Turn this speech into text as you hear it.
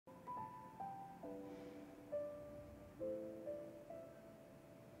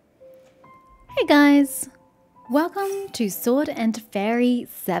Hey guys, welcome to Sword and Fairy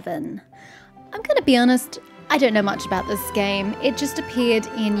 7. I'm gonna be honest, I don't know much about this game. It just appeared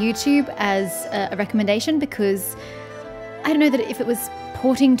in YouTube as a recommendation because I don't know that if it was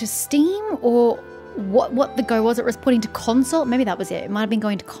porting to Steam or what the go was. It was porting to console. Maybe that was it. It might have been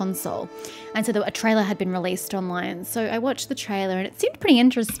going to console. And so a trailer had been released online. So I watched the trailer and it seemed pretty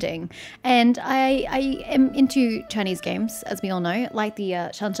interesting. And I am into Chinese games, as we all know, like the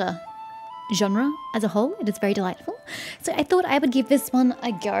xianxia genre as a whole. It is very delightful. So I thought I would give this one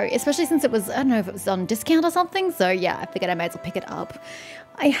a go, especially since it was, I don't know if it was on discount or something. So yeah, I figured I may as well pick it up.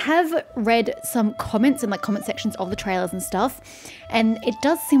 I have read some comments in like comment sections of the trailers and stuff, and it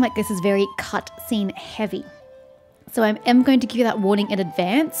does seem like this is very cutscene heavy. So I am going to give you that warning in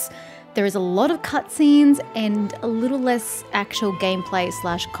advance. There is a lot of cutscenes and a little less actual gameplay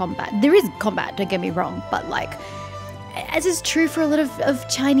 / combat. There is combat, don't get me wrong, but like, as is true for a lot of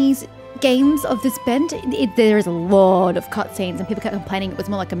Chinese games of this bent, there is a lot of cutscenes and people kept complaining it was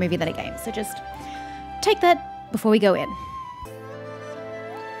more like a movie than a game. So just take that before we go in.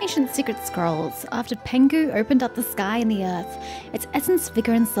 Ancient secret scrolls. After Pengu opened up the sky and the earth, its essence,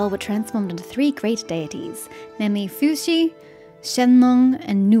 vigor, and soul were transformed into 3 great deities, namely Fuxi, Shenlong,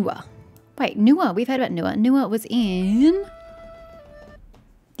 and Nua. Wait, Nua, we've heard about Nua. Nua was in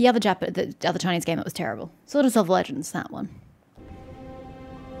the other Chinese game that was terrible. Sword of Legends, that one.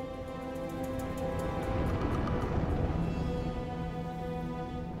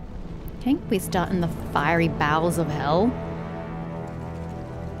 Okay, we start in the fiery bowels of hell.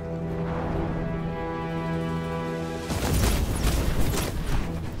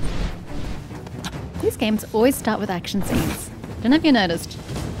 These games always start with action scenes. Don't know if you noticed.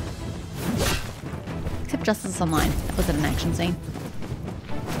 Except Justice Online. That wasn't an action scene.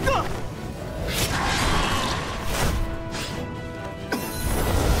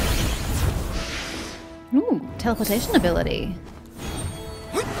 Ooh, teleportation ability.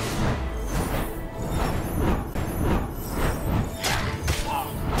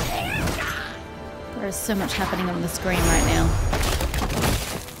 There is so much happening on the screen right now.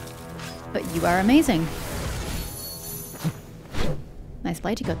 But you are amazing. Nice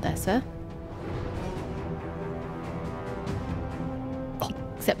blade you got there, sir.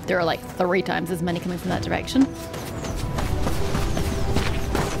 Except there are like 3 times as many coming from that direction.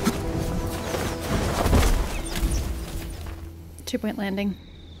 Two-point landing.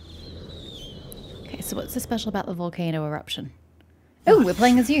 Okay, so what's so special about the volcano eruption? Oh, we're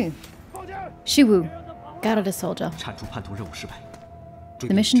playing as you. Shiwu, Garuda soldier.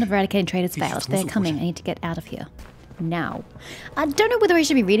 The mission of eradicating traitors failed. They're coming. I need to get out of here. Now. I don't know whether I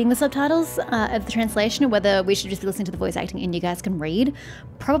should be reading the subtitles of the translation or whether we should just be listening to the voice acting and you guys can read.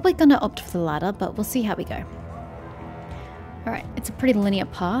 Probably gonna opt for the latter, but we'll see how we go. Alright, it's a pretty linear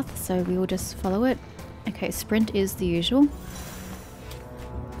path, so we will just follow it. Okay, sprint is the usual.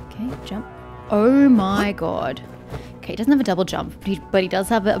 Okay, jump. Oh my god. Okay, he doesn't have a double jump, but he does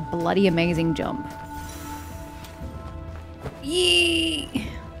have a bloody amazing jump. Yee!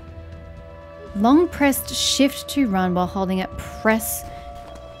 Long pressed shift to run while holding it press.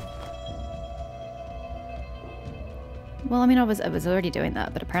 Well, I mean, I was already doing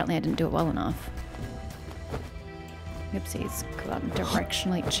that, but apparently I didn't do it well enough. Oopsies, got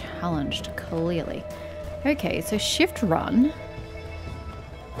directionally challenged, clearly. Okay, so shift run.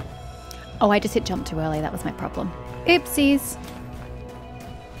 Oh, I just hit jump too early, that was my problem. Oopsies.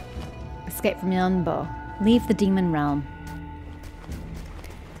 Escape from Yanbo. Leave the demon realm.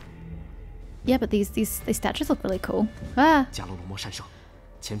 Yeah, but these statues look really cool. Ah.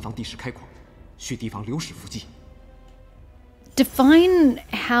 Define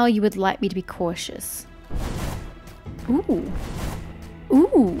how you would like me to be cautious. Ooh.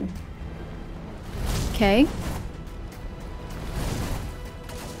 Ooh. Okay.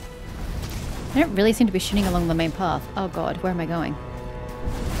 I don't really seem to be shooting along the main path. Oh god, where am I going?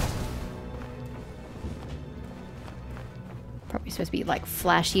 Probably supposed to be like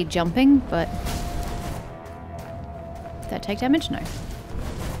flashy jumping, but did that take damage? No.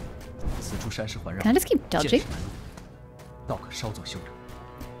 Can I just keep dodging?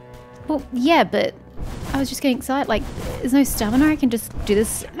 Well, yeah, but I was just getting excited. Like, there's no stamina. I can just do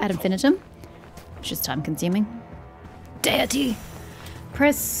this ad infinitum. It's just time consuming. Deity!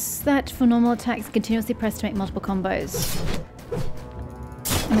 Press that for normal attacks. Continuously press to make multiple combos.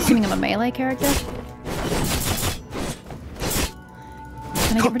 I'm assuming I'm a melee character.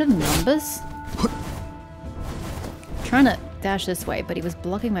 Can I get rid of the numbers? I'm trying to dash this way, but he was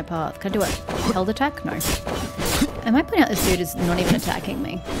blocking my path. Can I do a held attack? No. I might point out this dude is not even attacking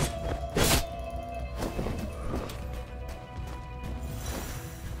me.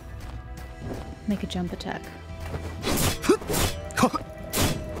 make a jump attack.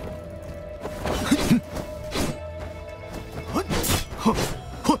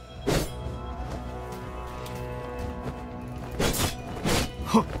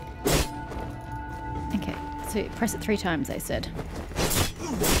 Okay, so press it 3 times, I said.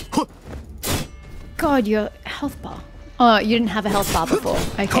 God, your health bar. Oh, you didn't have a health bar before.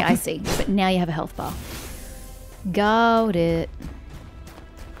 Okay, I see. But now you have a health bar. Got it.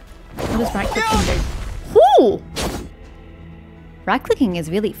 What does right clicking do? Ooh! Right clicking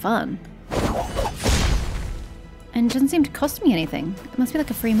is really fun. And it doesn't seem to cost me anything. It must be like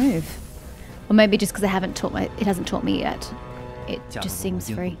a free move. Or maybe just because it hasn't taught me yet. It just seems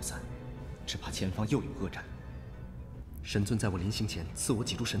free.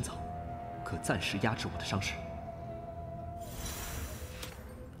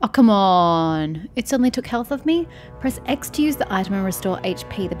 Oh, come on. It suddenly took health off me. Press X to use the item and restore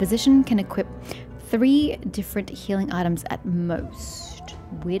HP. The position can equip 3 different healing items at most.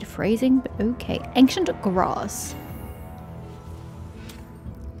 Weird phrasing, but okay. Ancient grass.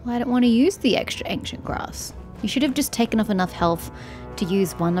 Well, I don't want to use the extra ancient grass. You should have just taken off enough health to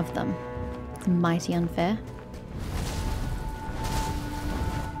use one of them. It's mighty unfair.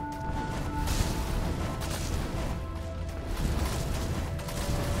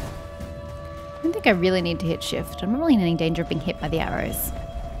 I don't think I really need to hit shift. I'm not really in any danger of being hit by the arrows.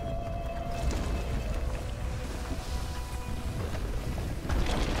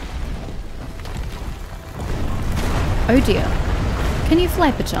 Oh dear. Can you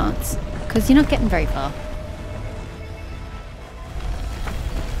fly perchance? Because you're not getting very far.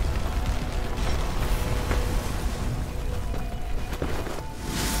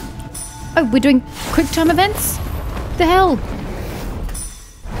 Oh, we're doing quick time events? What the hell?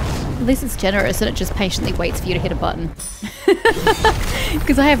 At least it's generous and it just patiently waits for you to hit a button.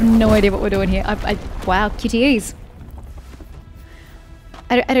 Because I have no idea what we're doing here. Wow, QTEs.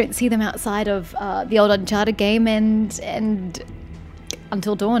 I don't see them outside of the old Uncharted game and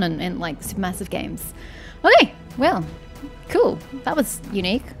Until Dawn and like supermassive games. Okay, well, cool. That was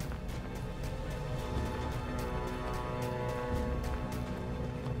unique.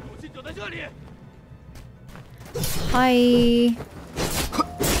 Hi.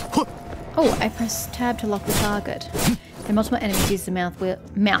 Oh, I pressed tab to lock the target. And multiple enemies use the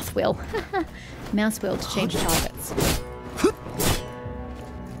mouse wheel to change targets.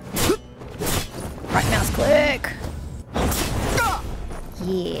 Right mouse click.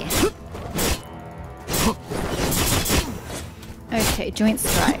 Yeah. Okay, joint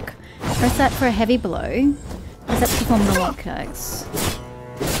strike. Press that for a heavy blow. Press that to perform the lock attacks.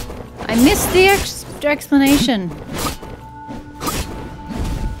 I missed the extra explanation.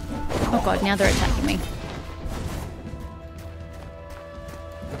 Oh god, now they're attacking me.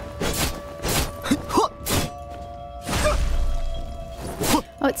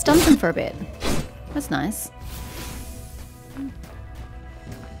 Oh, it stuns them for a bit. That's nice.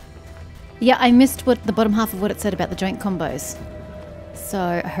 Yeah, I missed what the bottom half of what it said about the joint combos. So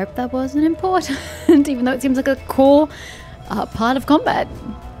I hope that wasn't important, even though it seems like a core part of combat.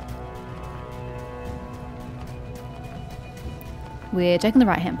 We're taking the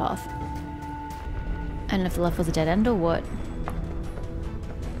right-hand path. I don't know if the left was a dead end or what.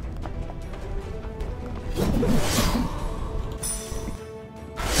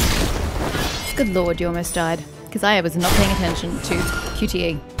 Good lord, you almost died. Because I was not paying attention to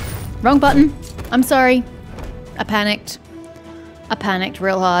QTE. Wrong button. I'm sorry. I panicked. I panicked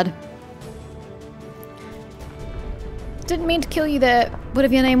real hard. Didn't mean to kill you there.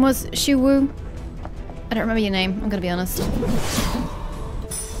 Whatever your name was. Shiwu. I don't remember your name, I'm gonna be honest.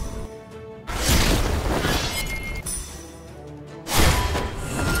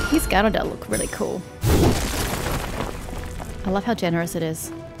 These Gyarados look really cool. I love how generous it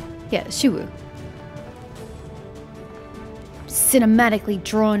is. Yeah, Shiwu. Cinematically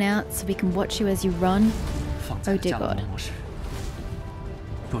drawn out so we can watch you as you run. Oh dear god.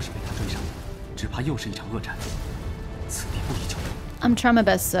 I'm trying my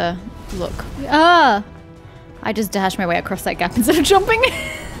best, sir. Look. Ah! I just dashed my way across that gap instead of jumping.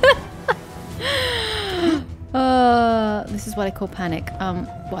 This is what I call panic.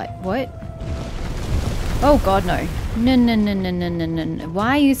 What? Oh god, no. No. Why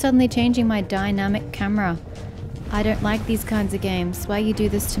are you suddenly changing my dynamic camera? I don't like these kinds of games. Why you do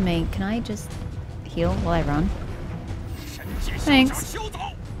this to me? Can I just heal while I run? Thanks.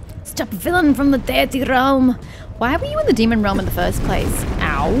 Stop villain from the deity realm! Why were you in the demon realm in the first place?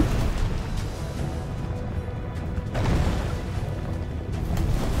 Ow.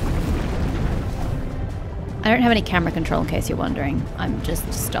 I don't have any camera control in case you're wondering. I'm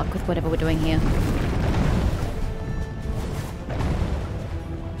just stuck with whatever we're doing here.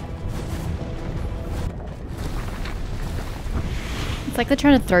 It's like they're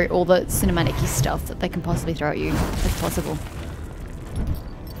trying to throw all the cinematic-y stuff that they can possibly throw at you, if possible.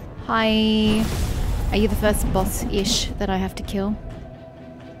 Hi. Are you the first boss-ish that I have to kill?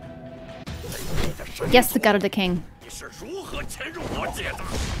 Yes, the God of the King.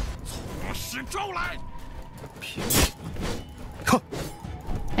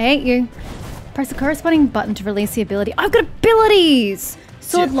 I hate you. Press the corresponding button to release the ability. I've got abilities!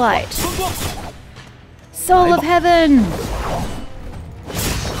 Sword Light. Soul of Heaven.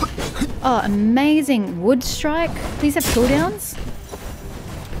 Oh, amazing. Wood Strike. These have cooldowns.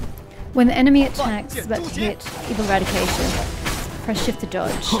 When the enemy attacks is about to hit Evil Eradication, press shift to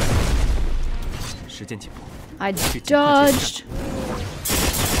dodge. I dodged.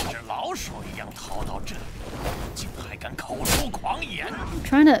 I'm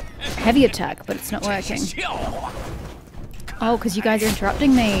trying to heavy attack, but it's not working. Oh, because you guys are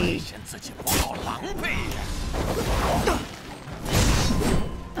interrupting me.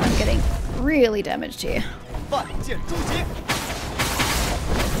 I'm getting really damaged here.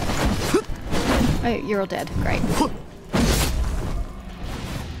 Oh, you're all dead. Great.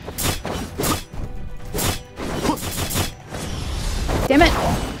 Damn it!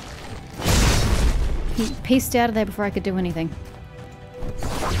 He pieced out of there before I could do anything.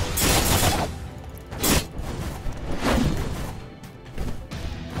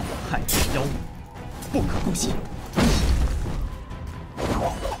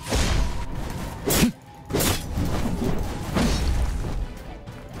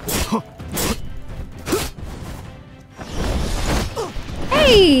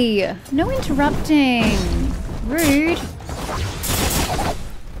 Hey! No interrupting. Rude.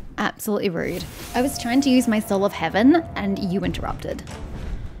 Absolutely rude. I was trying to use my Soul of Heaven and you interrupted.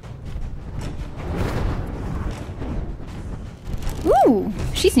 Ooh,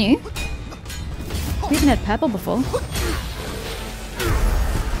 she's new. We haven't had purple before.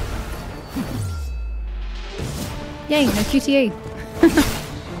 Yay, no QTE.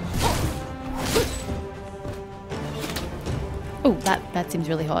 Oh, that seems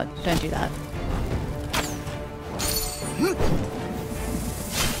really hot. Don't do that.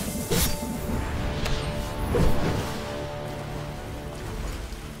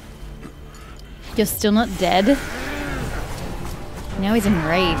 You're still not dead? Now he's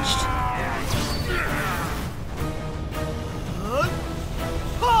enraged.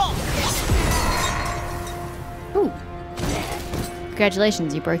 Ooh.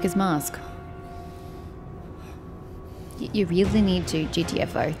 Congratulations, you broke his mask. You really need to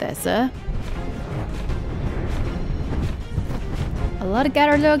GTFO there, sir. A lot of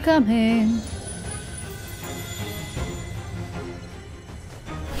gutters are coming.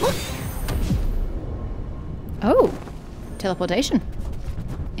 Oh, teleportation.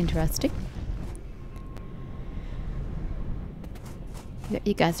 Interesting.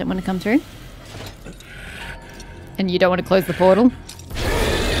 You guys don't want to come through? And you don't want to close the portal?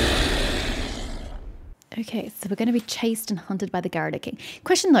 Okay, so we're going to be chased and hunted by the Garada King.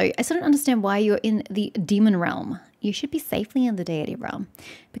 Question though, I still don't understand why you're in the demon realm. You should be safely in the deity realm.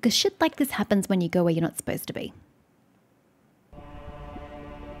 Because shit like this happens when you go where you're not supposed to be.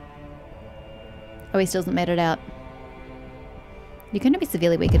 Oh, he still hasn't made it out. You're going to be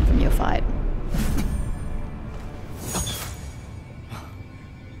severely weakened from your fight.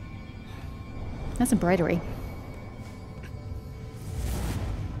 That's embroidery.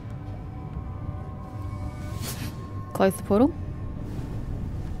 Close the portal.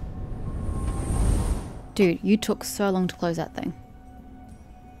 Dude, you took so long to close that thing.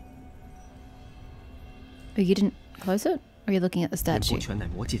 Oh, you didn't close it? Or are you looking at the statue?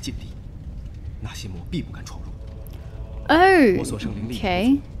 Oh,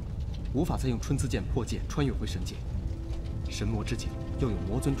 okay.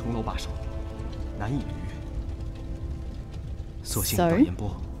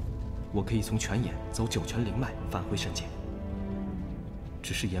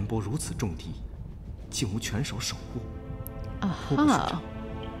 Aha.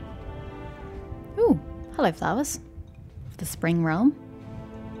 Ooh, hello flowers. The spring realm.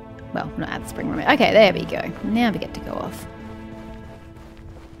 Well, not at the spring realm. Okay, there we go. Now we get to go off.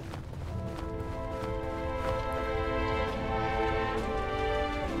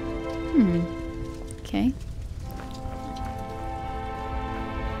 Okay.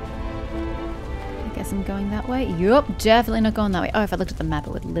 I guess I'm going that way. Yup, definitely not going that way. Oh, if I looked at the map,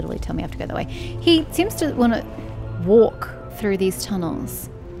 it would literally tell me I have to go that way. He seems to want to walk through these tunnels.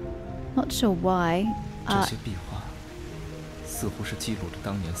 Not sure why. 这些壁画似乎是记录着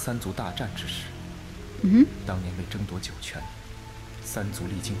当年三族大战之时。当年为争夺九泉，三族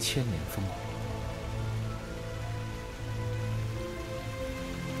历经1000年风雨。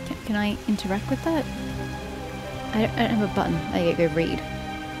Can I interact with that? I don't have a button. I go read.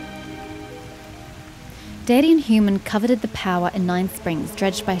 Deity and human coveted the power in 9 springs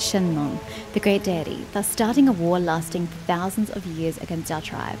dredged by Shenlong, the great deity, thus starting a war lasting for thousands of years against our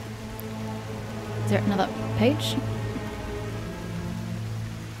tribe. Is there another page?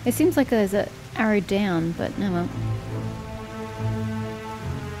 It seems like there's an arrow down, but no well.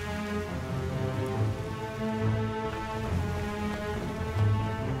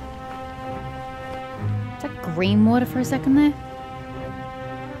 Is that green water for a second there?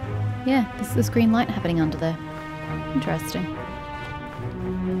 Yeah, there's this green light happening under there. Interesting.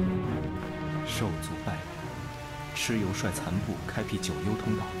 兽族败亡，蚩尤率残部开辟九幽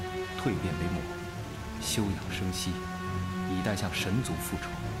通道，蜕变为魔，休养生息，以待向神族复仇。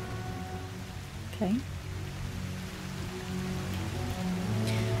Okay.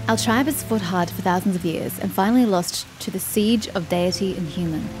 Our tribe has fought hard for thousands of years and finally lost to the siege of deity and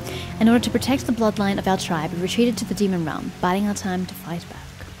human. In order to protect the bloodline of our tribe, we retreated to the demon realm, biding our time to fight back.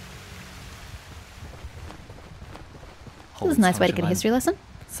 This is a nice way to get a history lesson.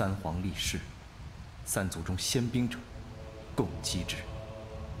 三皇立誓，三族中先兵者，共击之。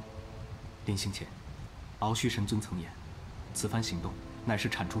临行前，鳌虚神尊曾言，此番行动乃是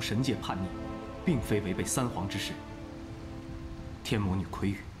铲除神界叛逆，并非违背三皇之事。天魔女魁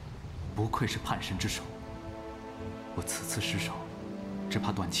羽，不愧是叛神之首。我此次失手，只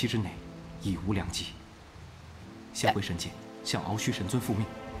怕短期之内已无良机。先回神界，向鳌虚神尊复命，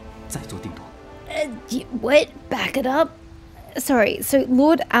再做定夺。What? Back it up. Sorry, so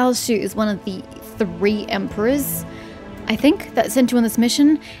Lord Alshu is one of the 3 emperors, I think, that sent you on this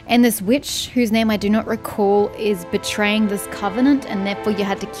mission, and this witch, whose name I do not recall, is betraying this covenant, and therefore you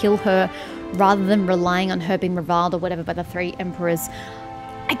had to kill her rather than relying on her being reviled or whatever by the 3 emperors.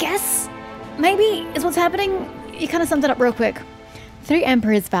 I guess, maybe, is what's happening. You kind of summed it up real quick. 3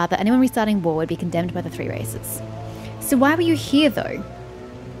 emperors vowed that anyone restarting war would be condemned by the 3 races. So why were you here, though?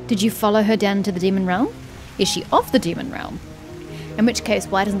 Did you follow her down into the demon realm? Is she of the demon realm? In which case,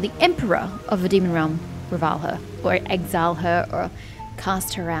 why doesn't the emperor of the demon realm revile her, or exile her, or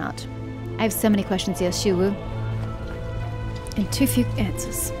cast her out? I have so many questions here, Shiwu, and too few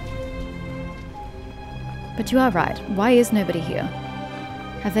answers. But you are right. Why is nobody here?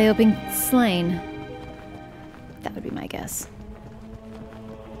 Have they all been slain? That would be my guess.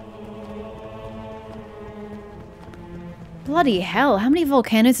 Bloody hell, how many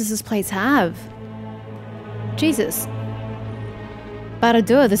volcanoes does this place have? Jesus.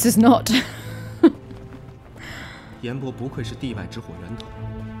 Baradur, this is not. 炎波不愧是地外之火源头，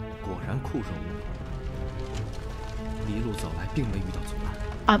果然酷热无比。一路走来，并没遇到阻拦。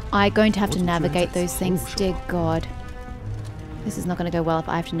Am I going to have to navigate those things? Dear God. This is not going to go well if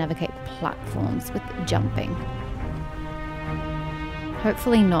I have to navigate platforms with jumping.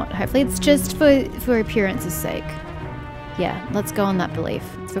 Hopefully not. Hopefully it's just for appearance's sake. Yeah, let's go on that belief.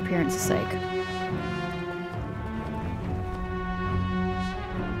 It's for appearance's sake.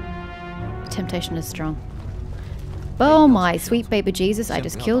 Temptation is strong. Oh my sweet baby Jesus, I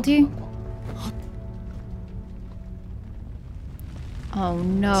just killed you. Oh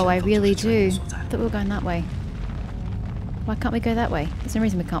no, I really do. I thought we were going that way. Why can't we go that way? There's no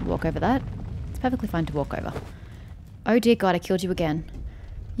reason we can't walk over that. It's perfectly fine to walk over. Oh dear God, I killed you again.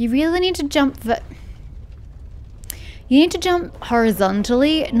 You really need to jump You need to jump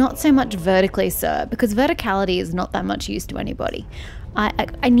horizontally, not so much vertically, sir, because verticality is not that much use to anybody.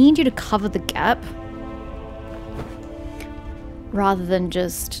 I need you to cover the gap rather than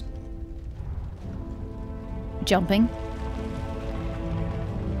just jumping.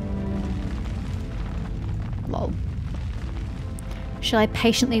 Lol. Shall I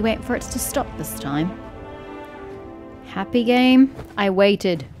patiently wait for it to stop this time? Happy game. I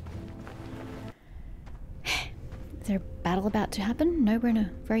waited. Is there a battle about to happen? No, we're in a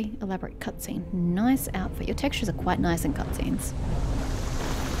very elaborate cutscene. Nice outfit. Your textures are quite nice in cutscenes.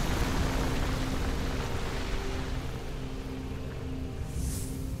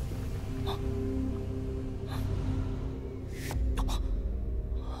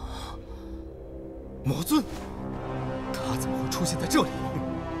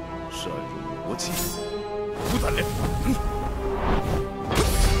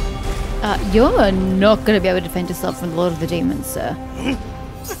 You're not going to be able to defend yourself from the Lord of the Demons, sir.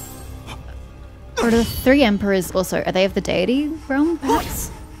 Or are the 3 emperors also, are they of the deity realm,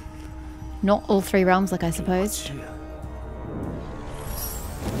 perhaps? Not all 3 realms, like I supposed.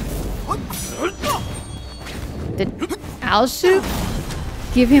 Did Alshu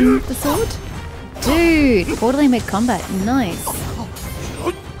give him the sword? Dude, portal mid combat. Nice.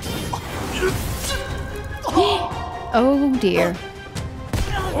 Oh dear.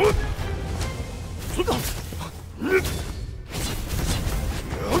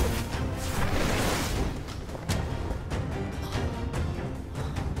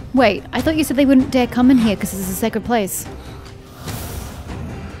 Wait, I thought you said they wouldn't dare come in here because this is a sacred place.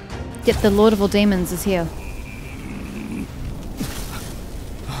 Yet the Lord of all Demons is here.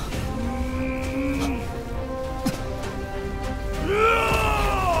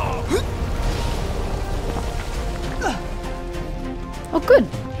 Oh good,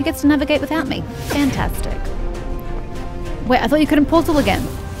 he gets to navigate without me. Fantastic. Wait, I thought you couldn't portal again.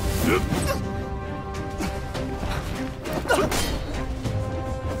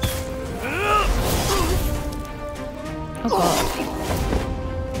 Oh god.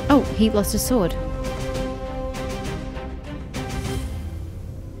 Oh, he lost his sword.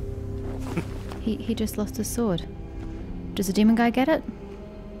 He just lost his sword. Does the demon guy get it?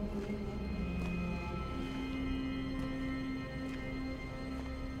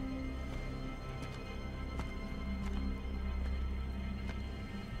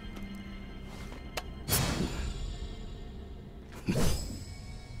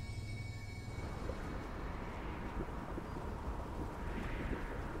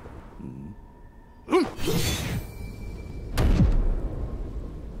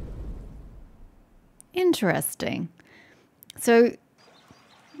 Interesting. So,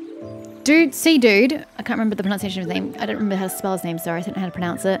 dude, I can't remember the pronunciation of his name. I don't remember how to spell his name, sorry, I don't know how to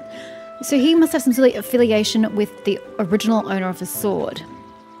pronounce it. So he must have some sort of affiliation with the original owner of the sword.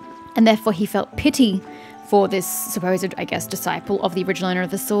 And therefore he felt pity for this supposed, I guess, disciple of the original owner of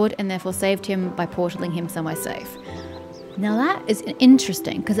the sword, and therefore saved him by portaling him somewhere safe. Now that is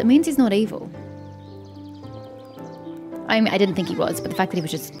interesting, because it means he's not evil. I mean, I didn't think he was, but the fact that he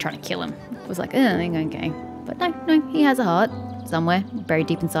was just trying to kill him was like, okay. But no, he has a heart somewhere, buried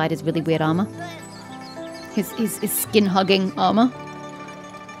deep inside his really weird armor. His skin-hugging armor.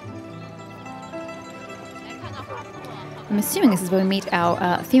 I'm assuming this is where we meet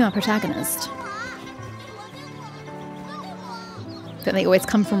our female protagonist. Don't they always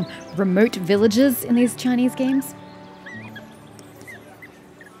come from remote villages in these Chinese games?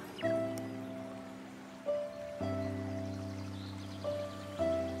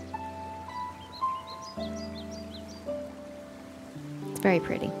 Very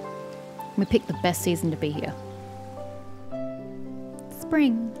pretty. We picked the best season to be here.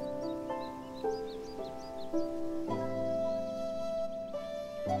 Spring.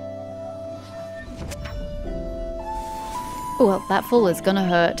 Oh well, that fall is gonna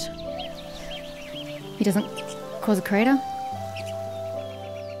hurt. He doesn't cause a crater?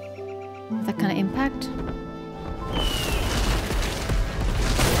 That kind of impact?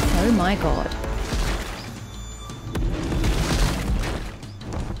 Oh my god.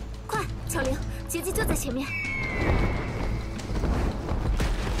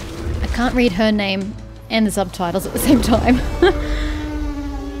 I can't read her name and the subtitles at the same time.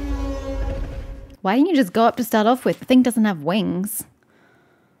 Why didn't you just go up to start off with? The thing doesn't have wings.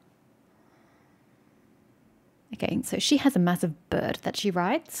 Okay, so she has a massive bird that she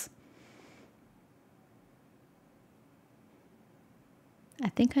rides. I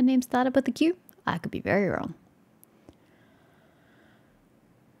think her name started with a Q. I could be very wrong.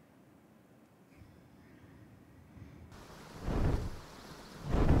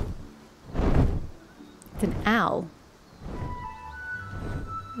 It's an owl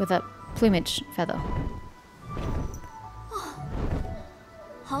with a plumage feather.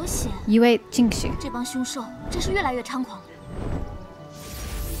 You ate xianxia.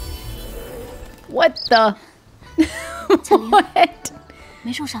 What the? What?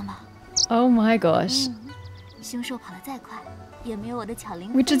 Oh my gosh.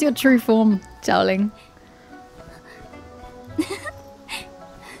 Which is your true form, Xiaoling?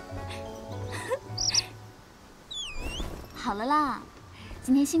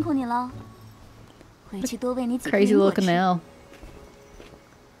 Crazy looking owl.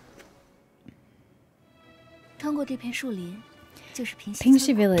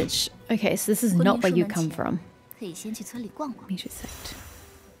 Pingxi village. Okay, so this is not where you come from. Mingxu sect.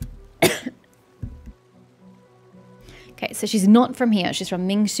 Okay, so she's not from here. She's from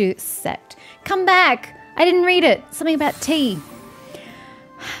Mingxu sect. Come back! I didn't read it. Something about tea.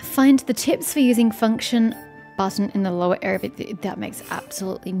 Find the tips for using function button in the lower area. That makes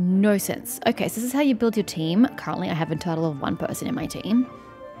absolutely no sense. Okay, so this is how you build your team. Currently, I have a total of 1 person in my team.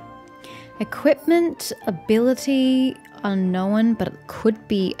 Equipment, ability, unknown, but it could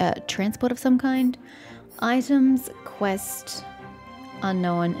be a transport of some kind. items, quest,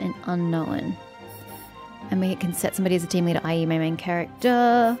 unknown, and unknown. And we can set somebody as a team leader, i.e. my main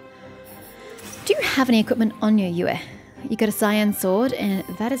character. Do you have any equipment on you, Yue? You got a cyan sword, and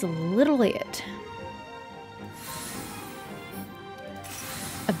that is literally it.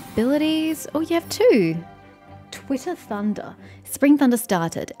 Abilities. Oh, you have 2. Twitter Thunder. Spring Thunder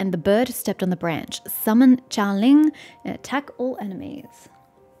started, and the bird stepped on the branch. Summon Xianxia and attack all enemies.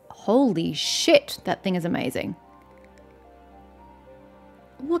 Holy shit, that thing is amazing.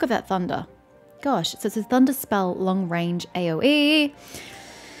 Look at that thunder. Gosh, so it's a thunder spell, long range AoE.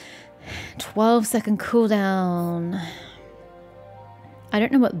 12-second cooldown. I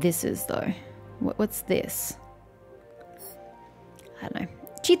don't know what this is though. What's this? I don't know.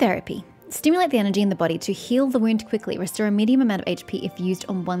 Chi therapy. Stimulate the energy in the body to heal the wound quickly. Restore a medium amount of HP if used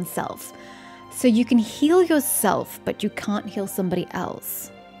on oneself. So you can heal yourself, but you can't heal somebody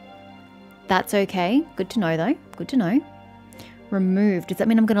else. That's okay. Good to know though. Good to know. Remove. Does that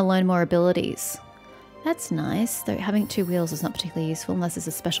mean I'm going to learn more abilities? That's nice. Though having 2 wheels is not particularly useful unless there's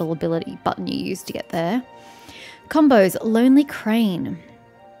a special ability button you use to get there. Combos. Lonely Crane.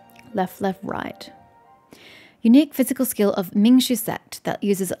 Left, left, right. Unique physical skill of Mingshu Sect that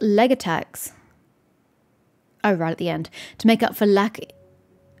uses leg attacks. Oh, right at the end. To make up for lack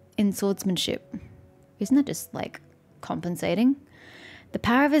in swordsmanship. Isn't that just like compensating? The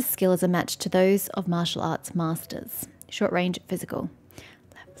power of his skill is a match to those of martial arts masters. Short range physical.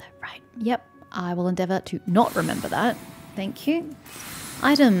 Left, left, right. Yep. I will endeavour to not remember that. Thank you.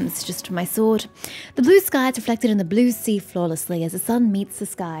 Items. Just my sword. The blue sky is reflected in the blue sea flawlessly as the sun meets the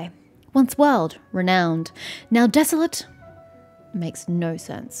sky. Once world, renowned. Now desolate. Makes no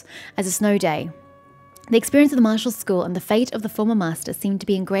sense. As a snow day. The experience of the martial school and the fate of the former master seem to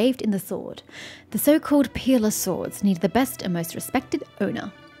be engraved in the sword. The so-called peerless swords need the best and most respected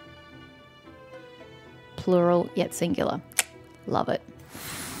owner. Plural, yet singular. Love it.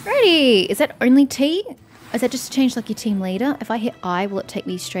 Ready! Is that only T? Is that just to change like your team leader? If I hit I, will it take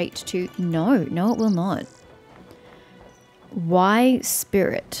me straight to... No, no it will not. Y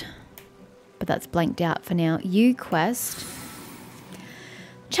Spirit. But that's blanked out for now. U Quest.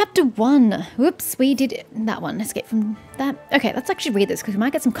 Chapter 1. Whoops, we did that one. Escape from that. Okay, let's actually read this because we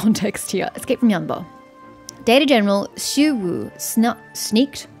might get some context here. Escape from Yanbo. Data General Xu Wu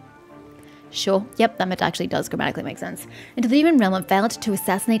sneaked. Sure, yep, that actually does grammatically make sense. Into the demon realm and failed to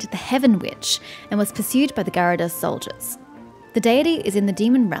assassinate the Heaven Witch and was pursued by the Garada soldiers. The deity is in the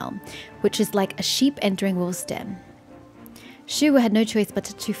demon realm, which is like a sheep entering wolf's den. Xu Wu had no choice but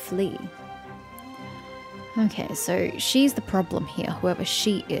to flee. Okay, so she's the problem here, whoever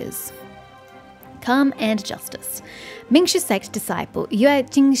she is. Calm and justice. Mingshu Sect disciple Yue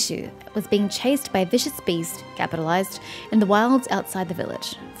Jingshu was being chased by a vicious beast, capitalized, in the wilds outside the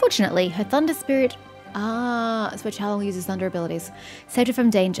village. Fortunately, her thunder spirit, that's where Chalo uses thunder abilities, saved her from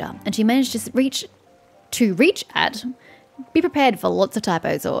danger, and she managed to reach at. Be prepared for lots of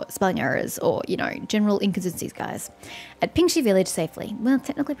typos or spelling errors or, you know, general inconsistencies, guys. At Pingxi village safely. Well,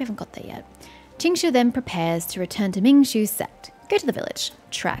 technically we haven't got there yet. Jingshu then prepares to return to Mingshu Sect. Go to the village.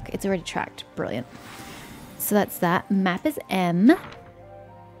 Track. It's already tracked. Brilliant. So that's that. Map is M.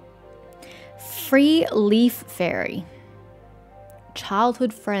 Free Leaf Fairy.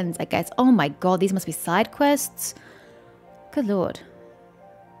 Childhood friends, I guess. Oh my god, these must be side quests. Good lord.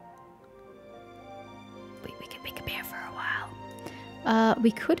 We could be here for a while.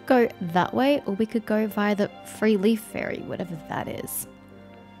 We could go that way, or we could go via the Free Leaf Fairy, whatever that is.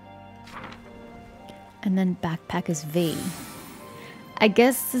 And then backpack is V. I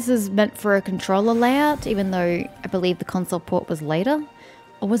guess this is meant for a controller layout, even though I believe the console port was later.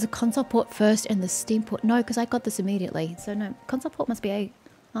 Or was the console port first and the Steam port? No, because I got this immediately. So no, console port must be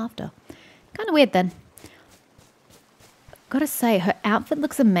after. Kind of weird then. Gotta say, her outfit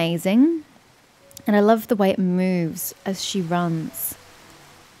looks amazing. And I love the way it moves as she runs.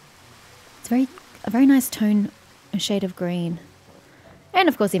 It's a very nice tone and shade of green. And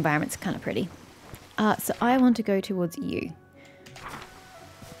of course the environment's kind of pretty. So I want to go towards you.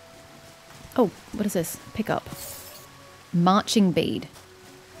 Oh, what is this? Pick up. Marching bead.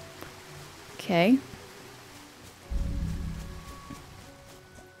 Okay.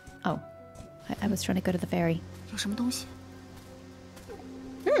 Oh, I was trying to go to the ferry.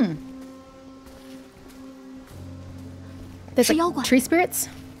 There's like tree spirits?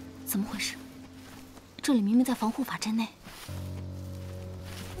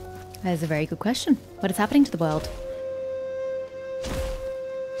 That is a very good question. What is happening to the world?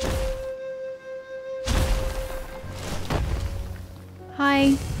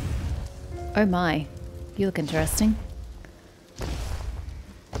 Hi. Oh my, you look interesting.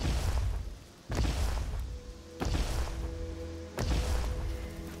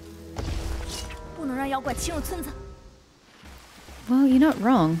 Well, you're not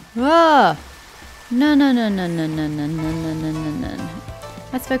wrong. Whoa! No, no, no, no, no, no, no, no, no, no, no, no.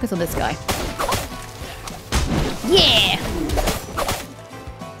 Let's focus on this guy. Yeah!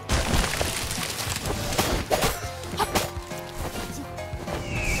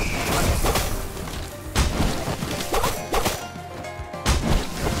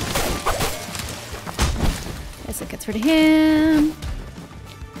 Guess it gets rid of him.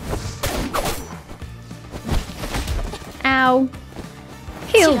 Ow.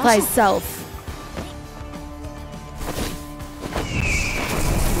 Heal thyself.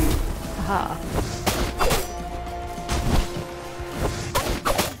 Aha.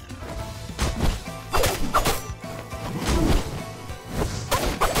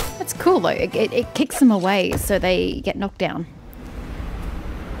 That's cool though. It kicks them away so they get knocked down.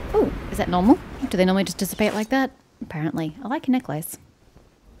 Oh, is that normal? Do they normally just dissipate like that? Apparently. I like a necklace.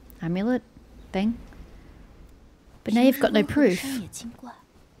 Amulet thing. But now you've got no proof.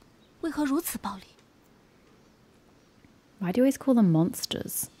 Why do you always call them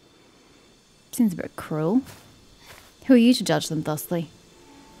monsters? Seems a bit cruel. Who are you to judge them thusly?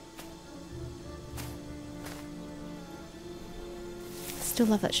 Still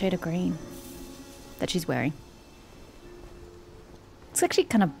love that shade of green that she's wearing. It's actually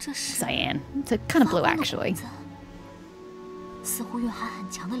kind of cyan. It's kind of blue actually.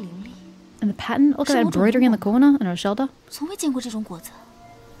 And the pattern, look at that embroidery in the corner and her shoulder.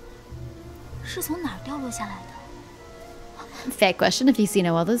 Fair question if you see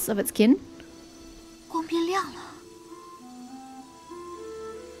no others of its kin.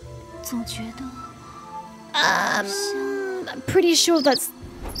 I'm pretty sure that's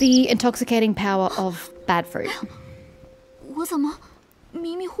the intoxicating power of bad fruit.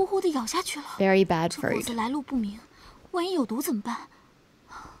 Very bad fruit.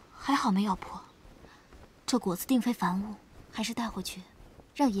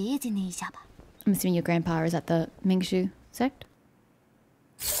 I'm assuming your grandpa is at the Mingshu sect?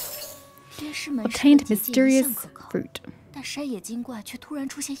 Obtained mysterious fruit.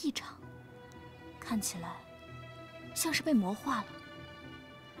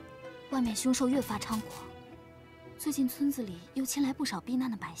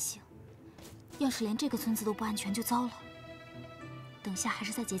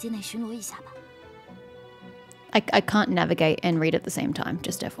 I can't navigate and read at the same time,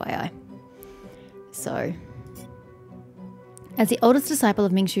 just FYI. So, as the oldest disciple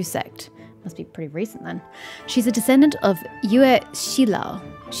of Mingshu sect, must be pretty recent then, she's a descendant of Yue Shilao.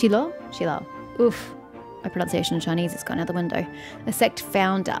 Shilao? Oof. My pronunciation in Chinese has gone out the window. The sect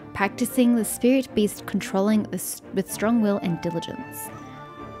founder, practicing the spirit beast, controlling this with strong will and diligence.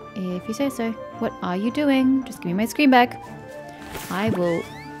 If you say so. What are you doing? Just give me my screen back. I will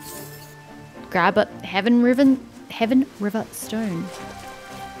grab a Heaven River stone.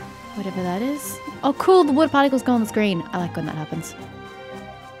 Whatever that is. Oh cool, the wood particles go on the screen. I like when that happens.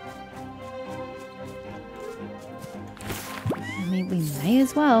 I mean, we may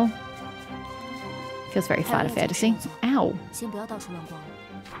as well. Feels very far to fantasy. Ow.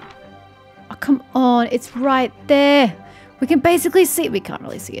 Oh, come on. It's right there. We can basically see it. We can't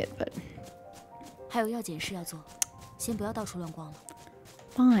really see it, but...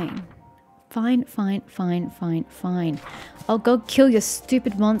 Fine. Fine. I'll go kill your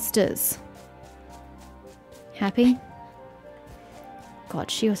stupid monsters. Happy? God,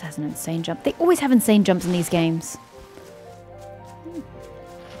 she always has an insane jump. They always have insane jumps in these games.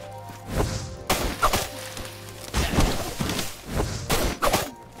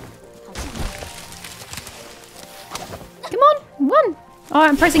 Oh,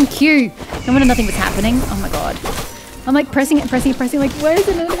 I'm pressing Q. No wonder nothing was happening. Oh my god. I'm like pressing it. Like, why is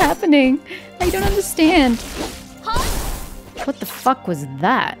it not happening? I don't understand. What the fuck was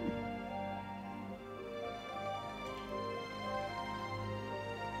that?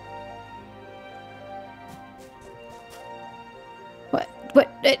 What?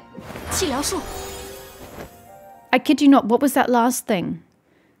 I kid you not. What was that last thing?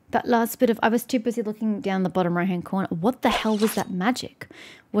 That last bit of... I was too busy looking down the bottom right-hand corner. What the hell was that magic?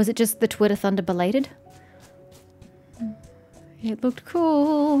 Was it just the Twitter thunder belated? It looked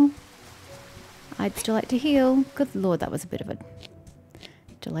cool. I'd still like to heal. Good lord, that was a bit of a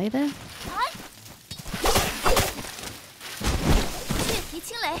delay there.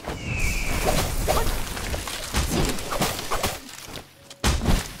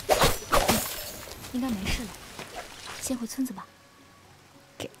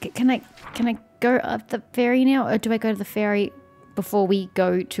 Can I go up the ferry now, or do I go to the ferry before we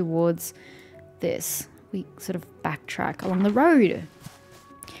go towards this? We sort of backtrack along the road.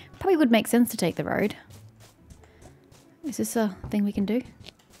 Probably would make sense to take the road. Is this a thing we can do?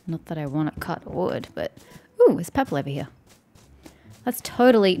 Not that I want to cut wood, but... Ooh, there's purple over here. Let's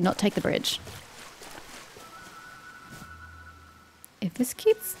totally not take the bridge. If this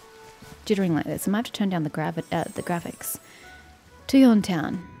keeps jittering like this, I might have to turn down the graphics. Tuyuan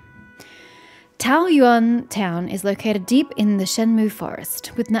Town. Taoyuan Town is located deep in the Shenmu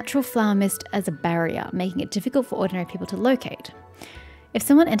forest, with natural flower mist as a barrier, making it difficult for ordinary people to locate. If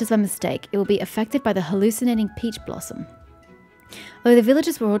someone enters by mistake, it will be affected by the hallucinating peach blossom. Although the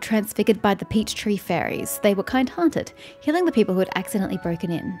villagers were all transfigured by the peach tree fairies, they were kind-hearted, healing the people who had accidentally broken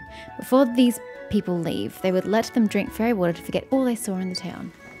in. Before these people leave, they would let them drink fairy water to forget all they saw in the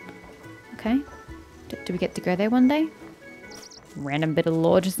town. Okay. Do we get to go there one day? Random bit of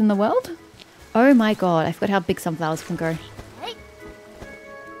lore just in the world? Oh my god, I forgot how big sunflowers can grow.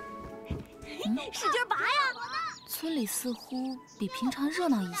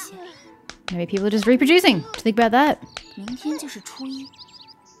 Maybe people are just reproducing. To think about that.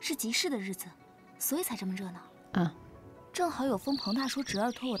 Ah.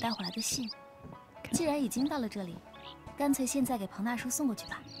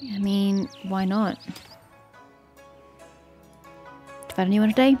 I mean, why not? Find a new one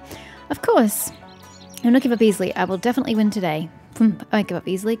today? Of course. I'm not give up easily. I will definitely win today. I won't give up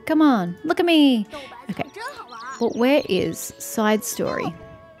easily. Come on, look at me. Okay. Well, where is side story?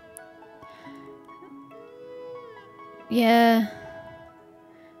 Yeah.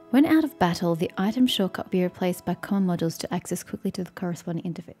 When out of battle, the item shortcut will be replaced by common modules to access quickly to the corresponding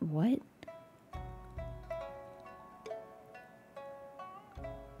interface. What?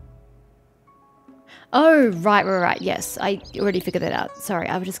 Oh, right. Yes, I already figured that out. Sorry,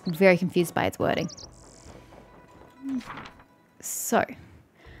 I was just very confused by its wording. So,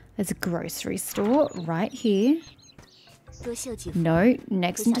 there's a grocery store right here. No,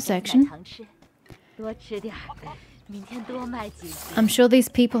 next intersection. I'm sure these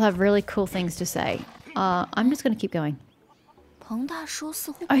people have really cool things to say. I'm just going to keep going.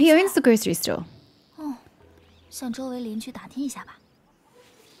 Oh, he owns the grocery store.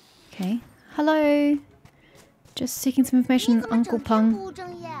 Okay. Hello. Just seeking some information on Uncle Peng.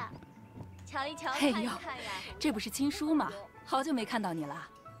 哎呦，这不是亲叔吗？好久没看到你了。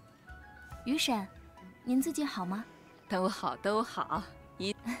于婶，您最近好吗？都好，都好。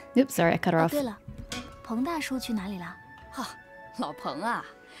Oops, sorry, I cut her off. 对了，彭大叔去哪里了？哈，老彭啊，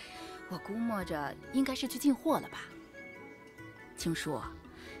我估摸着应该是去进货了吧。青叔，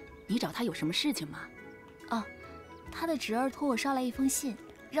你找他有什么事情吗？哦，他的侄儿托我捎来一封信，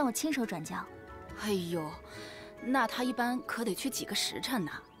让我亲手转交。哎呦，那他一般可得去几个时辰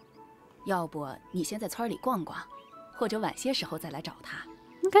呢？ 要不你先在村里逛逛，或者晚些时候再来找他。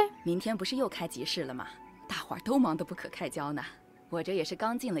OK。明天不是又开集市了吗？大伙儿都忙得不可开交呢。我这也是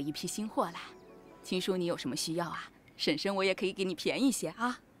刚进了一批新货来。亲叔，你有什么需要啊？婶婶我也可以给你便宜些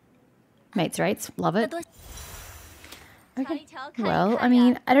啊。Mates rates, love it. Okay. Well, I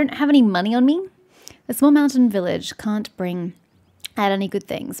mean, I don't have any money on me. A small mountain village can't add any good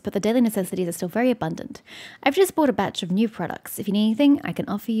things, but the daily necessities are still very abundant. I've just bought a batch of new products. If you need anything, I can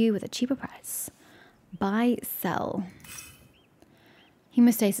offer you with a cheaper price. Buy, sell.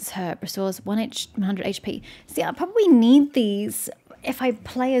 Hemostasis herb restores 100 HP. See, I probably need these if I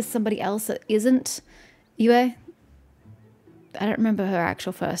play as somebody else that isn't Yue. I don't remember her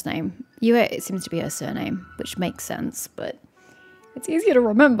actual first name. Yue, it seems to be her surname, which makes sense, but it's easier to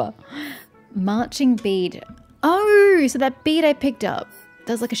remember. Marching bead. Oh, so that bead I picked up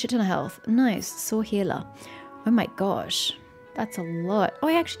does like a shit ton of health. Nice. Sore healer. Oh my gosh. That's a lot. Oh,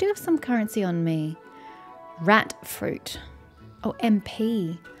 I actually do have some currency on me. Rat fruit. Oh,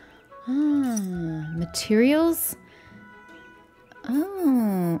 MP. Ah, materials.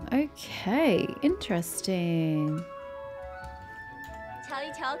 Oh, okay. Interesting.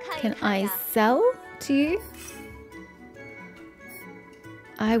 Can I sell to you?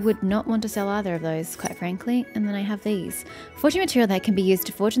 I would not want to sell either of those, quite frankly. And then I have these. Fortune material that can be used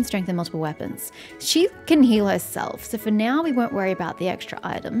to forge and strengthen multiple weapons. She can heal herself, so for now we won't worry about the extra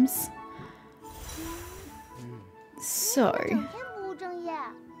items. So...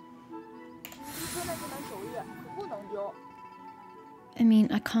 I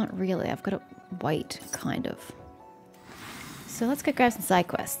mean, I can't really. I've got to wait, kind of. So let's go grab some side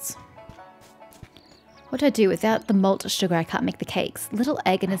quests. What do I do? Without the malt sugar, I can't make the cakes. Little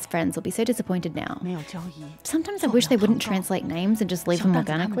Egg and his friends will be so disappointed now. Sometimes I wish they wouldn't translate names and just leave them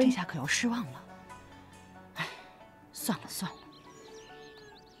organically.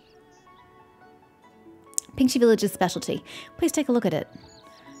 Pingxi Village's specialty. Please take a look at it.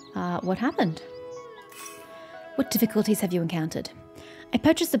 What happened? What difficulties have you encountered? I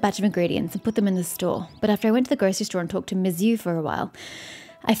purchased a batch of ingredients and put them in the store, but after I went to the grocery store and talked to Ms. Yu for a while,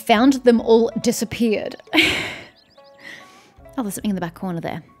 I found them all disappeared. Oh, there's something in the back corner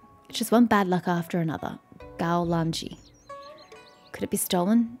there. It's just one bad luck after another. Gao Lanji. Could it be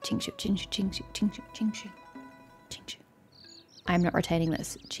stolen? Chingshu, Chingshu, Chingshu, Chingshu, Chingshu, Chingshu. I'm not retaining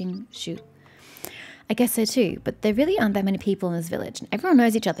this. Chingshu. I guess so too, but there really aren't that many people in this village, and everyone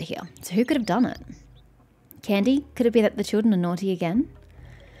knows each other here, so who could have done it? Candy? Could it be that the children are naughty again?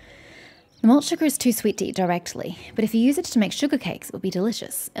 The malt sugar is too sweet to eat directly, but if you use it to make sugar cakes, it will be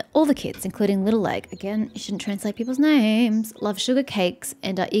delicious. All the kids, including Little Leg, again, you shouldn't translate people's names, love sugar cakes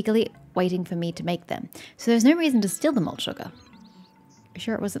and are eagerly waiting for me to make them. So there's no reason to steal the malt sugar. Are you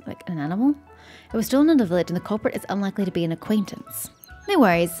sure it wasn't like an animal? It was stolen in the village and the culprit is unlikely to be an acquaintance. No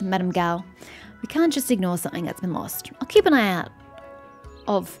worries, Madame Gao. We can't just ignore something that's been lost. I'll keep an eye out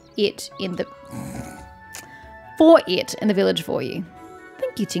for it in the village for you.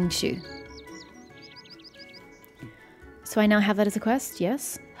 Thank you, Chingshu. So I now have that as a quest,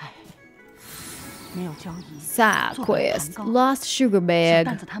 yes? Side quest. Lost sugar bag.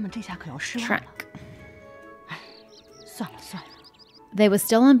 Track. They were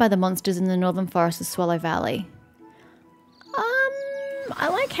stolen by the monsters in the northern forest of Swallow Valley. I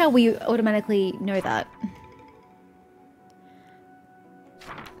like how we automatically know that.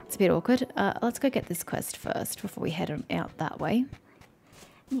 It's a bit awkward. Let's go get this quest first before we head out that way.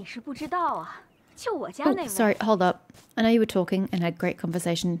 Oh, sorry, hold up. I know you were talking and had great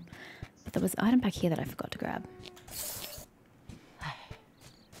conversation, but there was an item back here that I forgot to grab.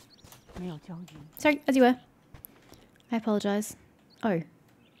 Sorry, as you were. I apologize. Oh. I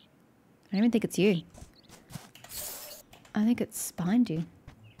don't even think it's you. I think it's behind you.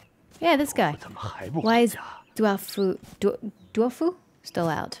 Yeah, this guy. Why is Duofu still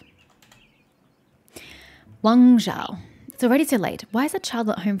out? Wang Zhao. It's already so late. Why is that child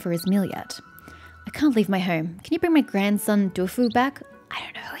not home for his meal yet? I can't leave my home. Can you bring my grandson Duofu back? I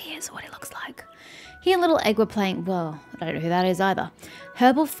don't know who he is or what he looks like. He and Little Egg were playing, well, I don't know who that is either.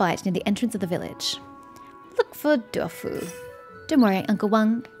 Herbal fight near the entrance of the village. Look for Duofu. Don't worry, Uncle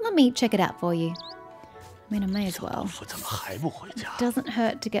Wang. Let me check it out for you. I mean, I may as well. It doesn't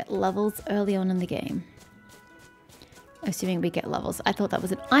hurt to get levels early on in the game. Assuming we get levels. I thought that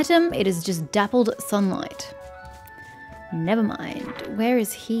was an item. It is just dappled sunlight. Never mind. Where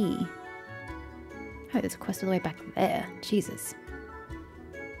is he? Oh, there's a quest all the way back there. Jesus.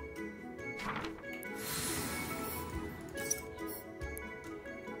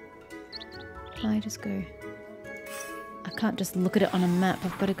 I just go... I can't just look at it on a map.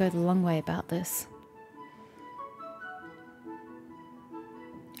 I've got to go the long way about this.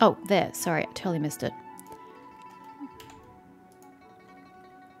 Oh, there. Sorry, I totally missed it.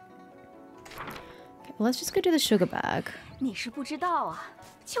 Okay, well, let's just go do the sugar bag.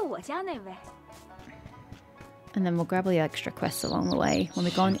 And then we'll grab all the extra quests along the way when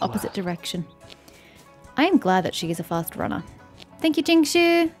we go in the opposite direction. I am glad that she is a fast runner. Thank you,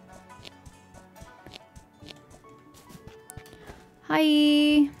 Jingshu.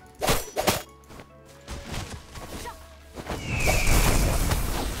 Hi.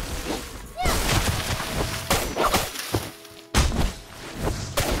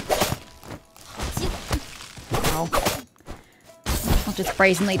 I'll just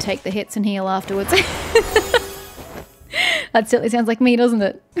brazenly take the hits and heal afterwards. That certainly sounds like me, doesn't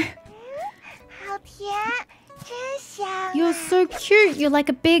it? You're so cute. You're like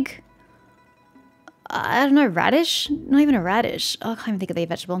a big... I don't know, radish? Not even a radish. Oh, I can't even think of the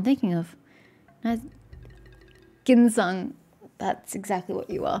vegetable I'm thinking of. No, ginseng. That's exactly what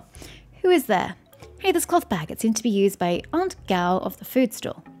you are. Who is there? Hey, this cloth bag. It seems to be used by Aunt Gao of the food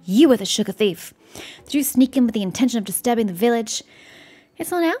stall. You are the sugar thief. Did you sneak in with the intention of disturbing the village?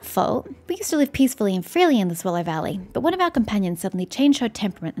 It's not our fault. We used to live peacefully and freely in the Swallow Valley, but one of our companions suddenly changed her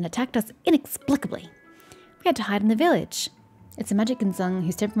temperament and attacked us inexplicably. We had to hide in the village. It's a magic ginseng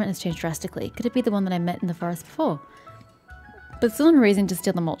whose temperament has changed drastically. Could it be the one that I met in the forest before? But still no reason to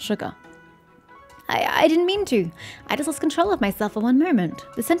steal the malt sugar. I didn't mean to. I just lost control of myself for one moment.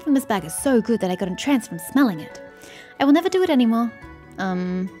 The scent from this bag is so good that I got entranced from smelling it. I will never do it anymore.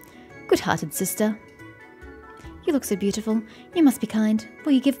 Good-hearted sister. You look so beautiful. You must be kind.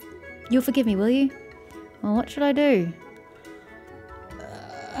 You'll forgive me, will you? Well, what should I do?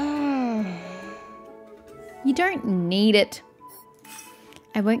 You don't need it.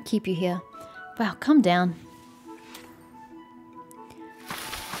 I won't keep you here. Wow, calm down.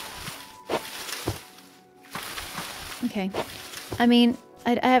 Okay. I mean,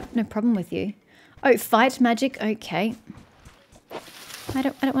 I have no problem with you. Oh, fight magic? Okay. I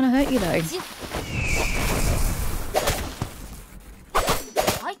don't want to hurt you though.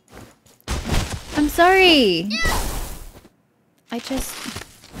 sorry. I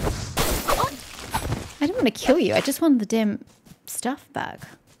didn't want to kill you. I just wanted the damn stuff back.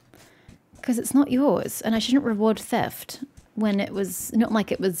 Because it's not yours. And I shouldn't reward theft when it was not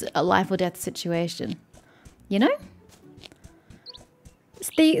like it was a life or death situation. You know?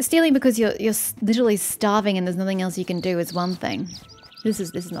 Stealing because you're literally starving and there's nothing else you can do is one thing. This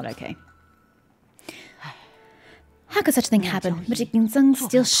is not okay. How could such a thing happen? Magic Ginseng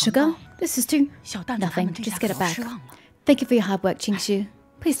steal sugar? This is too... Nothing. Just get it back. Thank you for your hard work, Xianxia.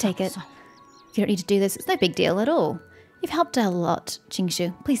 Please take it. You don't need to do this. It's no big deal at all. You've helped out a lot,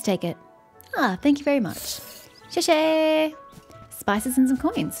 Xianxia. Please take it. Ah, thank you very much. Shashay! Spices and some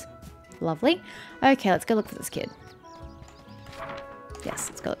coins. Lovely. Okay, let's go look for this kid. Yes,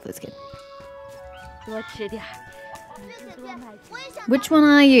 let's go look for this kid. Which one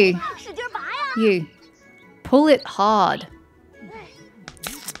are you? You. Pull it hard.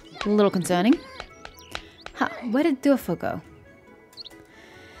 A little concerning. Huh, where did Dufo go?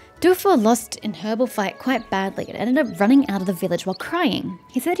 Dufo lost in herbal fight quite badly and ended up running out of the village while crying.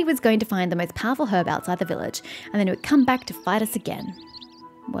 He said he was going to find the most powerful herb outside the village and then he would come back to fight us again.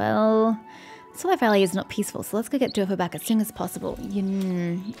 Well, Solar Valley is not peaceful, so let's go get Dufo back as soon as possible.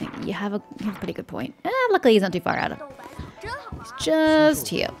 You have a pretty good point. Luckily he's not too far out of. He's just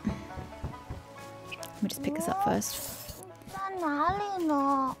here. Let me just pick this up first.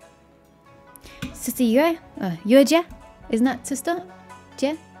 Sister Yue? Yue Jie? Isn't that sister?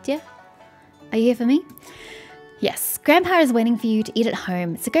 Jie? Jie? Are you here for me? Yes. Grandpa is waiting for you to eat at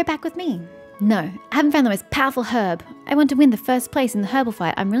home, so go back with me. No, I haven't found the most powerful herb. I want to win the first place in the herbal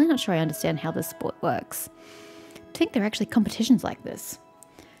fight. I'm really not sure I understand how this sport works. I think there are actually competitions like this.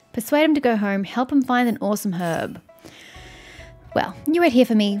 Persuade him to go home, help him find an awesome herb. Well, you wait here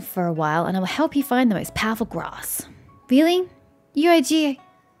for me for a while and I will help you find the most powerful grass. Really? Yue Jie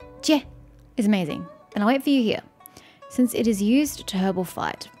is amazing, and I'll wait for you here. Since it is used to herbal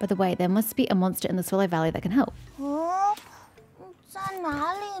fight. By the way, there must be a monster in the Swallow Valley that can help.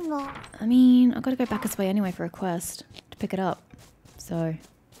 I mean, I've got to go back this way anyway for a quest to pick it up. So,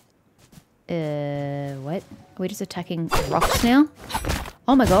 what? Are we just attacking rocks now?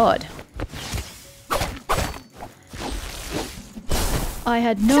 Oh my god. I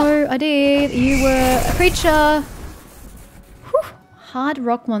had no idea you were a creature. Whew. Hard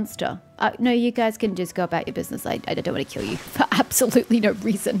rock monster. No, you guys can just go about your business. I don't want to kill you for absolutely no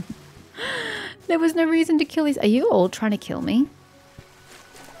reason. There was no reason to kill these. Are you all trying to kill me?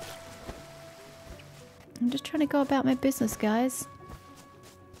 I'm just trying to go about my business, guys.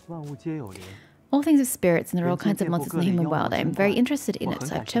 All things of spirits, and there are all kinds of monsters in the human world. I'm very interested in it,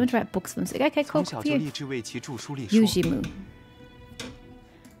 so I've determined to write books for them. Okay, cool. For you. Yujimu.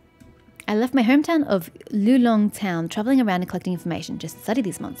 I left my hometown of Lulong Town, traveling around and collecting information just to study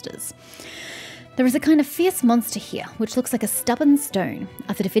these monsters. There is a kind of fierce monster here, which looks like a stubborn stone.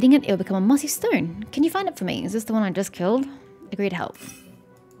 After defeating it, it will become a mossy stone. Can you find it for me? Is this the one I just killed? Agree to help.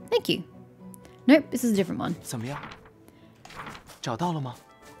 Thank you. Nope, this is a different one.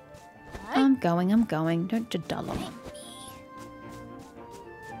 I'm going. Don't jadala.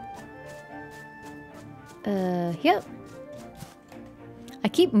 Yep. I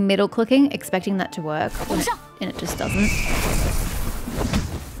keep middle clicking, expecting that to work, and it just doesn't.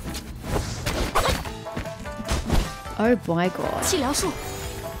 Oh my god.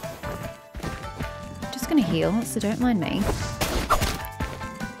 Just gonna heal, so don't mind me.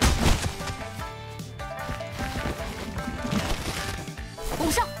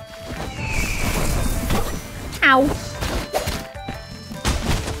 Ow!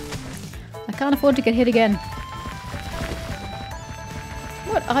 I can't afford to get hit again.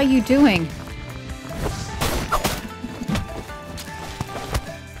 What are you doing?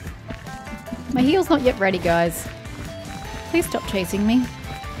 My heal's not yet ready, guys. Please stop chasing me.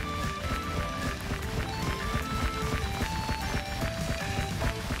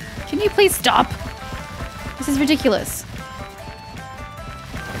 Can you please stop? This is ridiculous.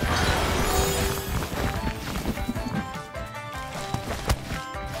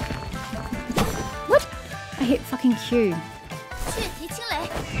 What? I hit fucking Q.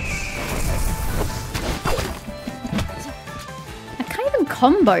 I can't even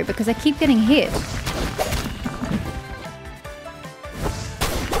combo because I keep getting hit.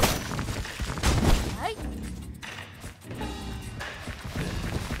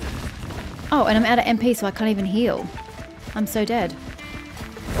 Oh, and I'm out of MP, so I can't even heal. I'm so dead.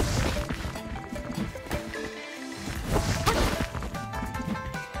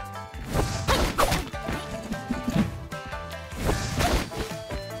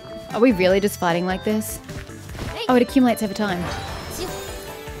 Are we really just fighting like this? Oh, it accumulates over time.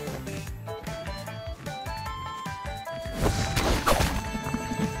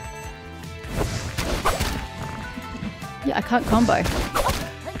 can't combo.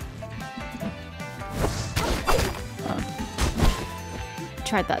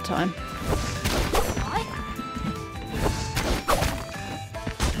 Tried that time.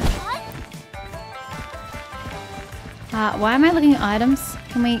 Why am I looking at items?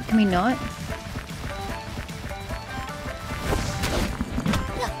 Can we not?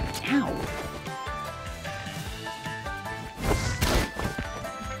 Ow.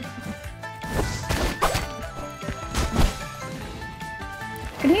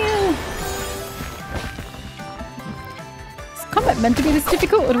 Can you? Is combat meant to be this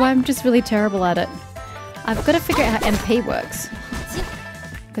difficult, or do I am just really terrible at it? I've got to figure out how MP works.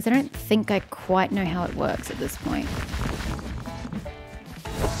 Because I don't think I quite know how it works at this point.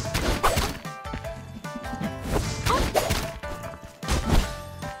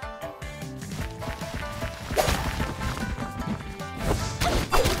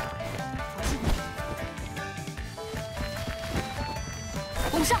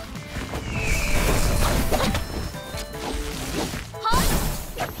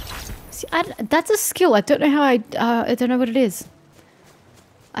 See, that's a skill. I don't know how I don't know what it is.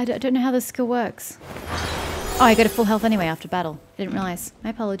 I don't know how this skill works. Oh, I got a full health anyway after battle. I didn't realize. My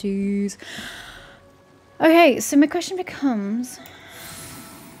apologies. Okay, so my question becomes,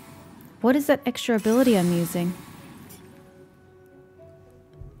 what is that extra ability I'm using?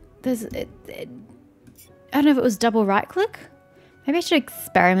 There's, I don't know if it was double right click. Maybe I should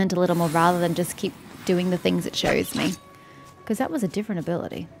experiment a little more rather than just keep doing the things it shows me. Because that was a different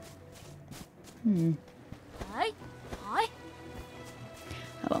ability.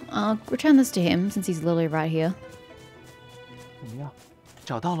 Oh, well, I'll return this to him since he's literally right here. 怎么样？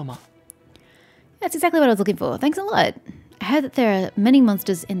找到了吗？ That's exactly what I was looking for. Thanks a lot. I heard that there are many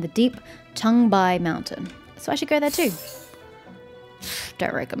monsters in the deep Tungbai mountain, so I should go there too.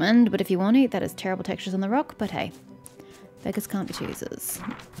 Don't recommend, but if you want to, that has terrible textures on the rock, but hey. Beggars can't be choosers.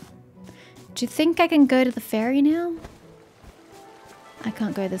 Do you think I can go to the ferry now? I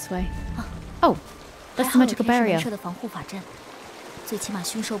can't go this way. Oh, that's the magical barrier.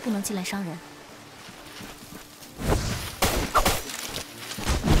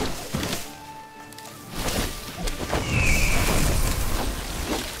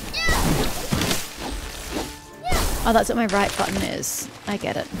 Oh, that's what my right button is. I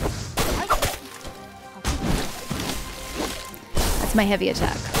get it. That's my heavy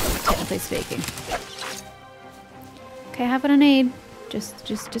attack, technically speaking. Okay, I have what I need.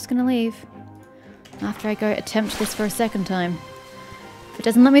 Just gonna leave. After I go attempt this for a second time. If it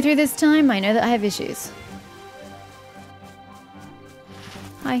doesn't let me through this time, I know that I have issues.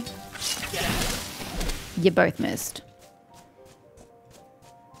 Hi. You both missed.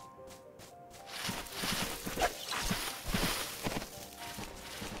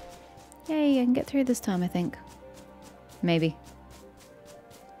 Yay, I can get through this time, I think. Maybe.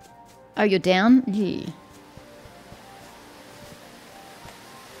 Oh, you're down? Yeah.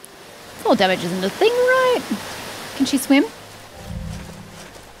 Full damage isn't a thing, right? Can she swim?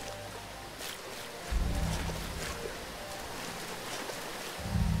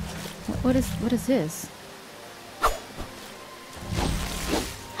 What is this?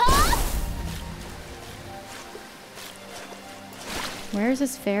 Where is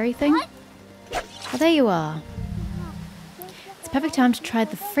this fairy thing? Oh, there you are. It's a perfect time to try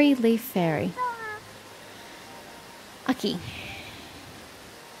the free leaf fairy. Aki.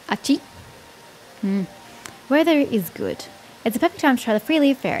 Achi? Weather is good. It's a perfect time to try the free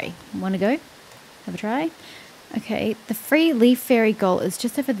leaf fairy. Want to go? Have a try? Okay, the free leaf fairy goal is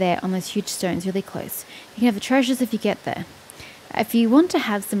just over there on those huge stones really close. You can have the treasures if you get there. If you want to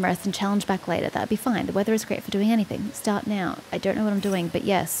have some rest and challenge back later, that'd be fine. The weather is great for doing anything. Start now. I don't know what I'm doing, but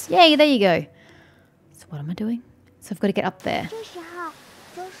yes. Yay, there you go. So what am I doing? So I've got to get up there.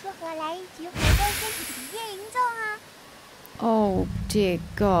 Oh dear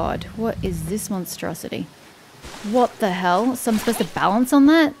God, what is this monstrosity? What the hell? So I'm supposed to balance on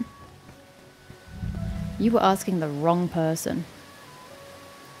that? You were asking the wrong person.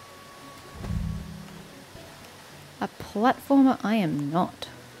 A platformer I am not.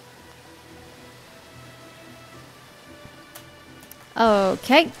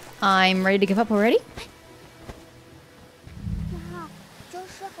 Okay, I'm ready to give up already.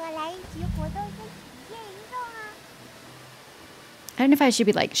 I don't know if I should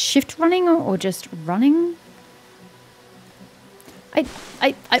be like shift running or just running.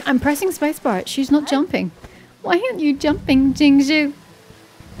 I'm pressing spacebar. She's not jumping. Why aren't you jumping, Jingzhu?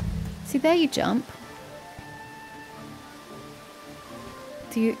 See, there you jump.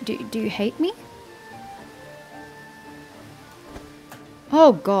 Do you hate me?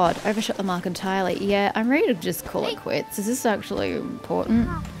 Oh god, overshot the mark entirely. Yeah, I'm ready to just call it quits. Is this actually important?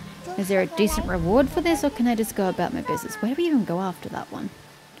 Is there a decent reward for this, or can I just go about my business? Where do we even go after that one?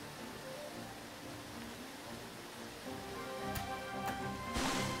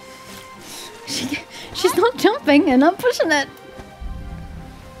 She's not jumping and I'm pushing it.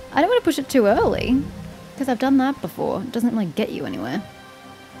 I don't want to push it too early, because I've done that before. It doesn't really get you anywhere.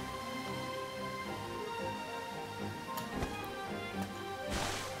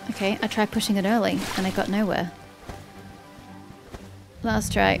 Okay, I tried pushing it early and I got nowhere.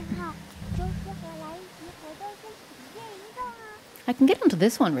 Last try. I can get onto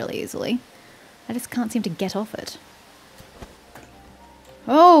this one really easily. I just can't seem to get off it.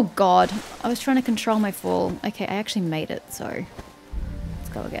 Oh god, I was trying to control my fall. Okay, I actually made it, so let's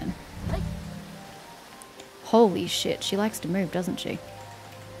go again. Holy shit, she likes to move, doesn't she?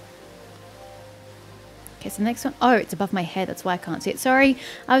 Okay, so the next one. Oh, it's above my head. That's why I can't see it. Sorry,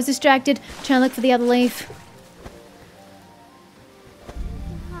 I was distracted. Trying to look for the other leaf.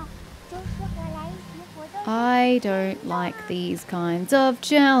 I don't like these kinds of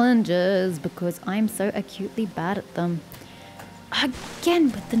challenges because I'm so acutely bad at them.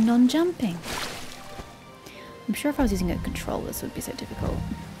 Again with the non-jumping. I'm sure if I was using a controller, this would be so difficult.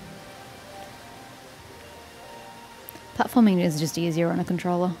 Platforming is just easier on a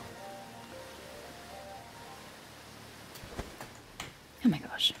controller. Oh my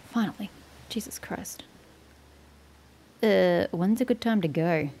gosh, finally. Jesus Christ. When's a good time to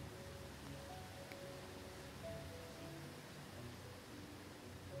go?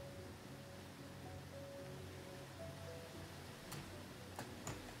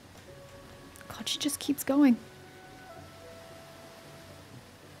 God, she just keeps going.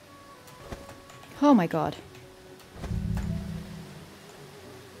 Oh my god.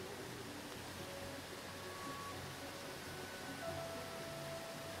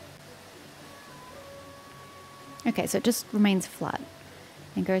 Okay, so it just remains flat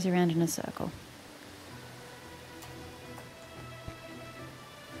and goes around in a circle.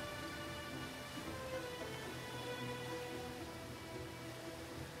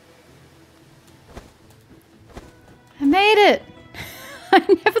 I made it! I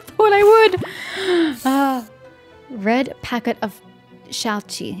never thought I would! Red packet of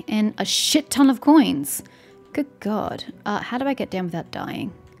xianxia and a shit ton of coins. Good god. How do I get down without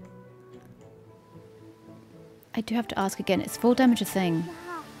dying? I do have to ask again, is full damage a thing?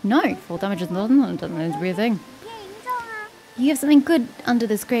 No, full damage is not a thing. You have something good under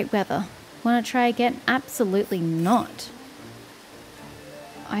this great weather. Want to try again? Absolutely not.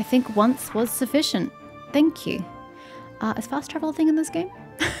 I think once was sufficient. Thank you. Is fast travel a thing in this game?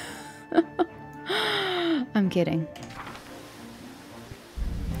 I'm kidding.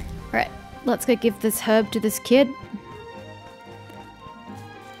 Alright, let's go give this herb to this kid.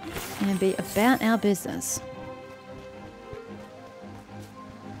 And be about our business.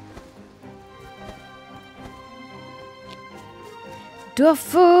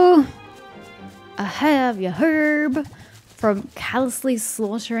 Dwarfu! I have your herb from callously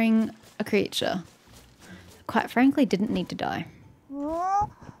slaughtering a creature. Quite frankly, didn't need to die. Wow,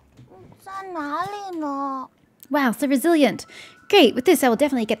 so resilient. Great, with this I will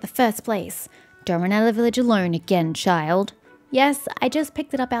definitely get the first place. Don't run out of the village alone again, child. Yes, I just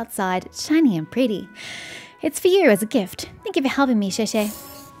picked it up outside. It's shiny and pretty. It's for you as a gift. Thank you for helping me, Xie.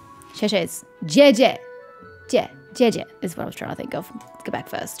 Xie is Jeje. Jeje is what I was trying to think of. Let's go back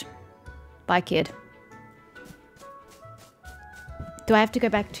first. Bye, kid. Do I have to go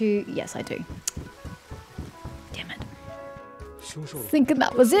back to... Yes, I do. Damn it. Thinking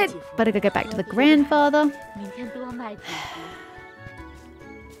that was it. But I gotta go back to the grandfather.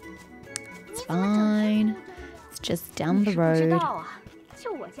 It's fine. It's just down the road.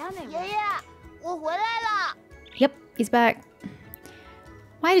 Yep, he's back.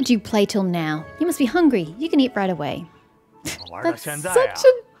 Why did you play till now? You must be hungry. You can eat right away. That's such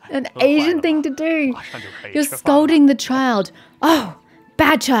an Asian thing to do. You're scolding the child. Oh,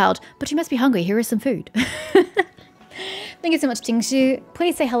 bad child. But you must be hungry. Here is some food. Thank you so much, Jingshu.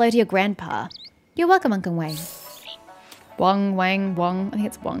 Please say hello to your grandpa. You're welcome, Uncle Wang. Wang. I think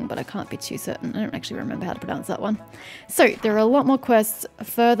it's Wang, but I can't be too certain. I don't actually remember how to pronounce that one. So, there are a lot more quests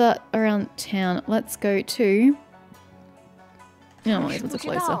further around town. Let's go to... Oh, these ones are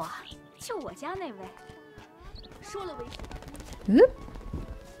closer. Oop.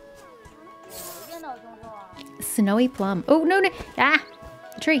 Snowy plum. Oh, no. Ah!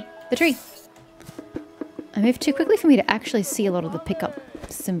 The tree. I moved too quickly for me to actually see a lot of the pickup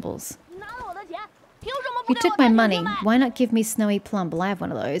symbols. You took my money. Why not give me snowy plum? Well, I have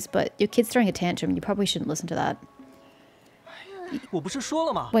one of those, but your kid's throwing a tantrum. You probably shouldn't listen to that. 我不是说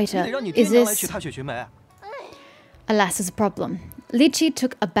了吗？ Waiter, 你得让你爹 is 娘来 this- 娶她雪裙梅。 Alas, there's a problem. Lychee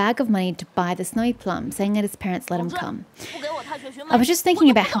took a bag of money to buy the snowy plum, saying that his parents let him come. I was just thinking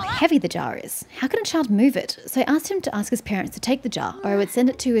about how heavy the jar is. How can a child move it? So I asked him to ask his parents to take the jar, or I would send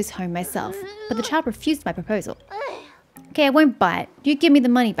it to his home myself. But the child refused my proposal. Okay, I won't buy it. You give me the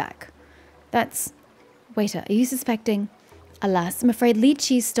money back. That's... Waiter, are you suspecting... Alas, I'm afraid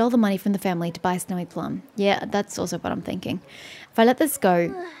Lychee stole the money from the family to buy Snowy Plum. Yeah, that's also what I'm thinking. If I let this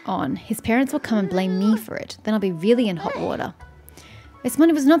go on, his parents will come and blame me for it. Then I'll be really in hot water. This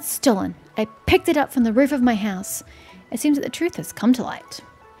money was not stolen. I picked it up from the roof of my house. It seems that the truth has come to light.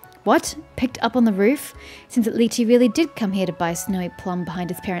 What? Picked up on the roof? It seems that Lychee really did come here to buy Snowy Plum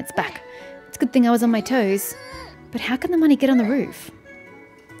behind his parents' back. It's a good thing I was on my toes. But how can the money get on the roof?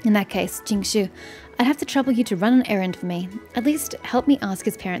 In that case, Jingshu, I'd have to trouble you to run an errand for me. At least help me ask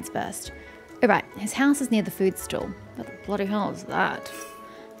his parents first. Alright, his house is near the food stall. What the bloody hell is that?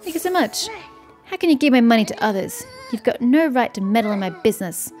 Thank you so much. How can you give my money to others? You've got no right to meddle in my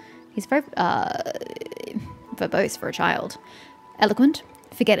business. He's very, verbose for a child. Eloquent?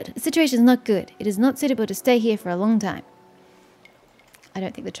 Forget it. The situation is not good. It is not suitable to stay here for a long time. I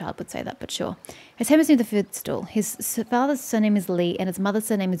don't think the child would say that, but sure. His home is near the food stall. His father's surname is Li, and his mother's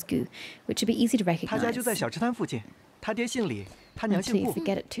surname is Gu, which should be easy to 他 recognize. 家就在小吃摊附近，他爹姓李，他娘姓 Until you 顾，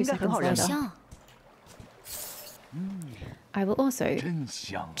 forget it 2应该很 seconds 好认 later. 的。 像 I will also 真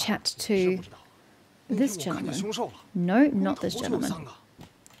香啊！ chat 知 to 不知道？ this 那天我看见 gentleman. 凶兽了， No, 光 not 头 this 就有 gentleman. 3个。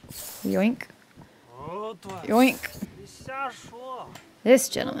 Yoink. 哦，对， Yoink. 你瞎说， This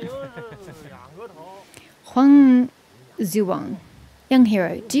gentleman. 牛是2个头。 Huang Zuwang. Young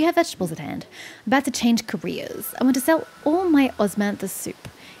hero, do you have vegetables at hand? I'm about to change careers. I want to sell all my osmanthus soup.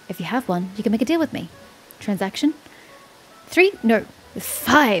 If you have one, you can make a deal with me. Transaction? 3? No, with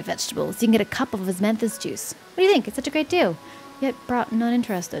 5 vegetables. You can get a cup of osmanthus juice. What do you think? It's such a great deal. Yep, brat, not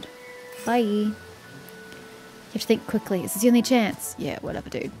interested. Bye. You have to think quickly. This is the only chance. Yeah, whatever,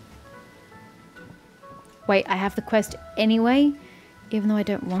 dude. Wait, I have the quest anyway? Even though I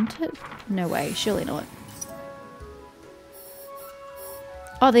don't want it? No way, surely not.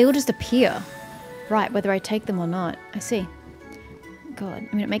 Oh, they all just appear. Right, whether I take them or not. I see. God,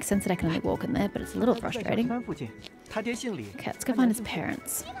 I mean, it makes sense that I can only walk in there, but it's a little 他就在小吃 frustrating. 摊附近，他爹姓李。 Okay, let's go find his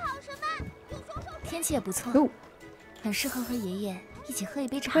parents. 天气也不错， Oh, 很适合和爷爷一起喝一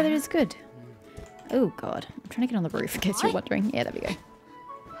杯 the 茶。 weather is good. Oh, God. I'm trying to get on the roof in case you're wondering. Yeah, there we go.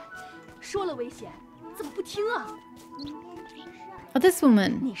 说了危险，怎么不听啊？ Oh, this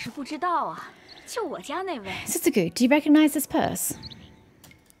woman. 你是不知道啊，就我家那位。 Suzuku, do you recognize this purse?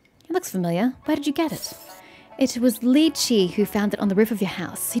 It looks familiar. Where did you get it? It was Lychee who found it on the roof of your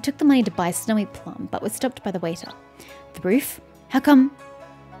house. He took the money to buy Snowy Plum, but was stopped by the waiter. The roof? How come?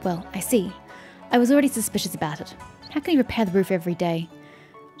 Well, I see. I was already suspicious about it. How can you repair the roof every day?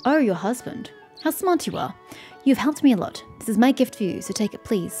 Oh, your husband. How smart you are. You've helped me a lot. This is my gift for you, so take it,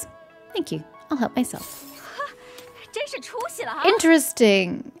 please. Thank you. I'll help myself. 真是出息了啊！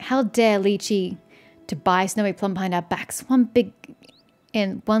 Interesting. How dare Lychee to buy Snowy Plum behind our backs. One big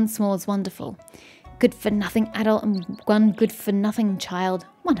and one small is wonderful. Good for nothing adult and one good for nothing child.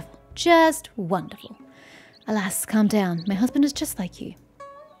 Wonderful. Just wonderful. Alas, calm down. My husband is just like you.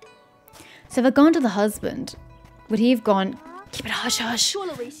 So if I'd gone to the husband, would he have gone, keep it hush hush. 说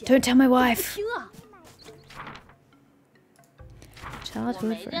了危险， Don't tell my 不 wife. 听啊！ Childhood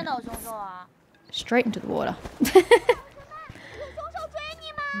没见 friend. 到凶兽啊！ Straight into the water. 有凶兽追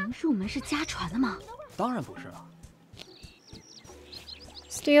你吗？入门是家传的吗？当然不是了。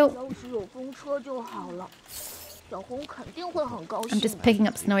 Steal. 要是有风车就好了，小红肯定会很高 I'm 兴 just 的。 picking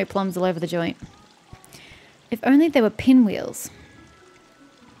up snowy plums all over the joint. If only there were pinwheels.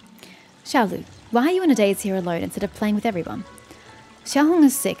 Xiaolu, why are you in a daze here alone instead of playing with everyone? Xiaohong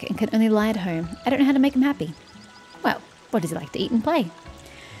is sick and can only lie at home. I don't know how to make him happy. Well, what does he like to eat and play?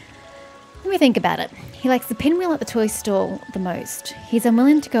 Let me think about it. He likes the pinwheel at the toy store the most. He's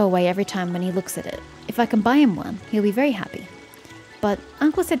unwilling to go away every time when he looks at it. If I can buy him one, he'll be very happy. But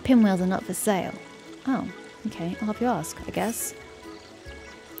Uncle said pinwheels are not for sale. Oh, okay, I'll help you ask, I guess.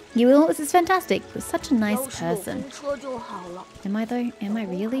 You will? This is fantastic. You're such a nice 要是有 person. 风车就好了， Am I though? Am I 小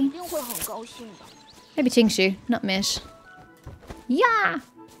红 really? 肯定会很高兴的。 Maybe Chingshu, not Mish. Yeah!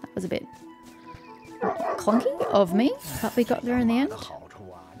 That was a bit clunky of me, but we got there in the 马 end. 的好处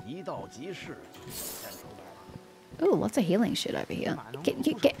啊，一到集市就显出来了。 Ooh, lots of healing shit over here.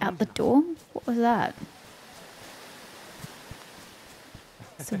 Get out the door. What was that?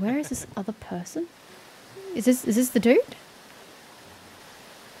 So where is this other person? Is this the dude?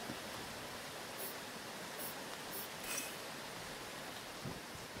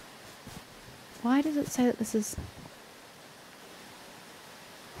 Why does it say that this is...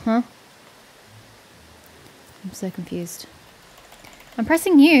 I'm so confused. I'm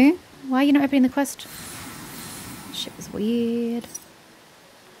pressing you. Why are you not opening the quest? Shit was weird.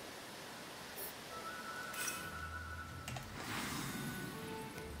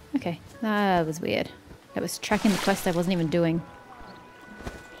 Okay, that was weird. That was tracking the quest I wasn't even doing.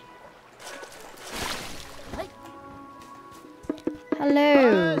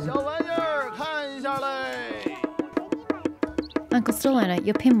 Hello! Uncle Stall Owner,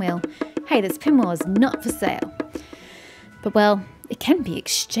 your pinwheel. Hey, this pinwheel is not for sale. But well, it can be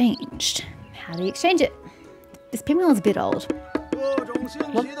exchanged. How do you exchange it? This pinwheel is a bit old.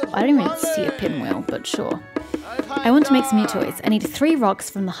 Well, I don't even see a pinwheel, but sure. I want to make some new toys. I need 3 rocks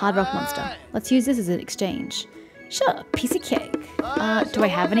from the hard rock monster. Let's use this as an exchange. Sure, piece of cake. Do I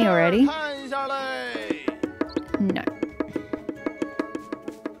have any already? No.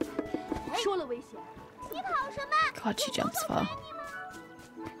 God, she jumps far.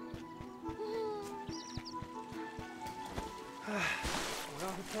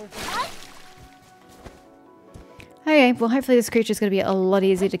 Okay, well hopefully this creature is going to be a lot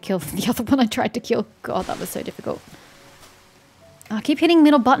easier to kill than the other one I tried to kill. God, that was so difficult. Oh, I keep hitting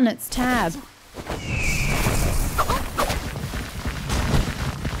middle button, it's tab.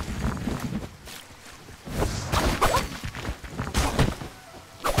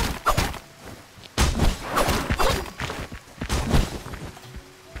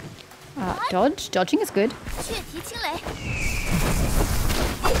 Dodge? Dodging is good.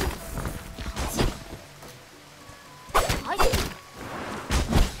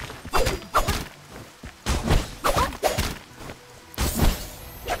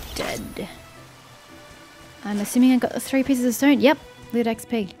 Dead. I'm assuming I got the 3 pieces of stone. Yep, loot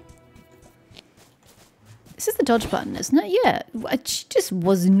XP. This is the dodge button, isn't it? Yeah, she just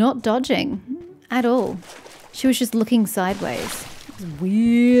was not dodging at all. She was just looking sideways. It was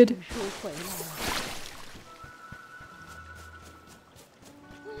weird.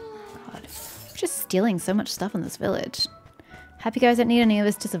 God, I'm just stealing so much stuff in this village. Happy guys don't need any of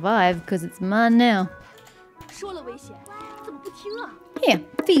this to survive because it's mine now. Here,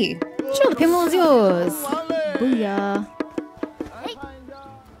 for you. Sure, the pinwheel is yours. Booyah.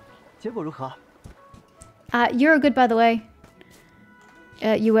 You're good, by the way.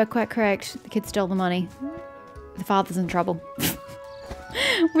 You were quite correct. The kid stole the money. The father's in trouble.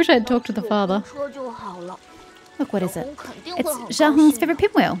 Wish I'd talked to the father. Look, what is it? It's Xianxia's favorite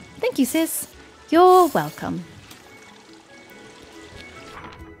pinwheel. Thank you, sis. You're welcome.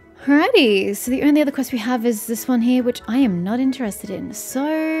 Alrighty, so the only other quest we have is this one here, which I am not interested in.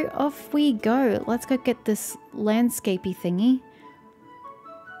 So off we go. Let's go get this landscapey thingy.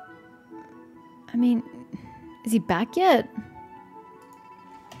 I mean, is he back yet?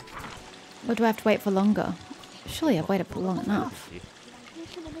 Or do I have to wait for longer? Surely I've waited for long enough.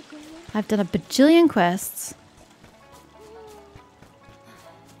 I've done a bajillion quests.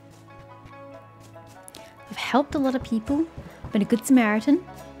 I've helped a lot of people. Been a good Samaritan.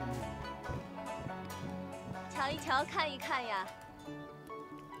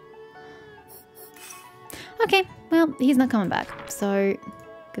 Okay, well, he's not coming back, so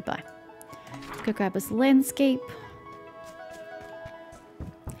goodbye. Go grab us landscape.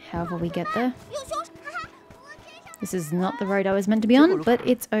 However we get there. This is not the road I was meant to be on, but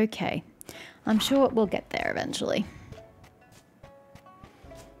it's okay. I'm sure we'll get there eventually.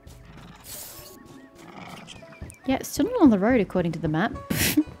 Yeah, still not on the road according to the map.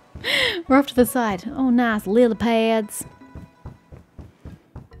 We're off to the side. Oh, nice lily pads.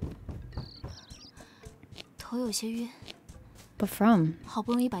 But from?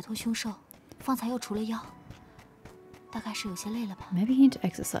 Maybe you need to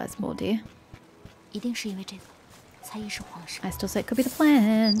exercise more, dear. I still say it could be the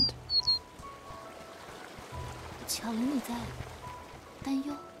plant.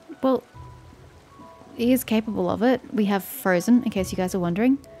 Well, he is capable of it. We have frozen, in case you guys are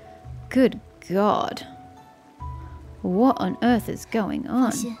wondering. Good God. What on earth is going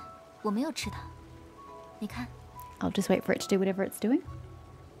on? I'll just wait for it to do whatever it's doing.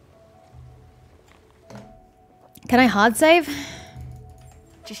 Can I hard save?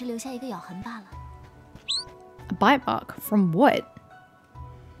 A bite mark? From what?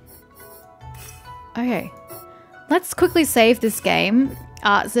 Okay. Let's quickly save this game.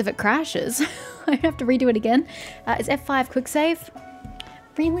 So if it crashes, I have to redo it again. Is F5 quick save?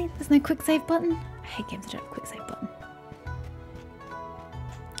 Really? There's no quick save button? I hate games that don't have a quick save button.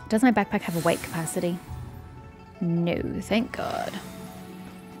 Does my backpack have a weight capacity? No, thank God.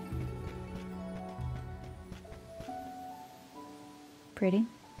 Pretty.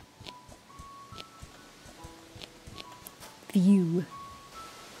 View.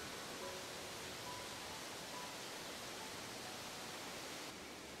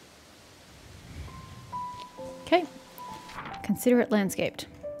 Consider it landscaped.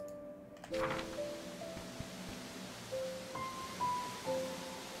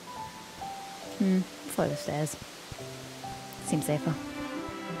 Follow the stairs. Seems safer.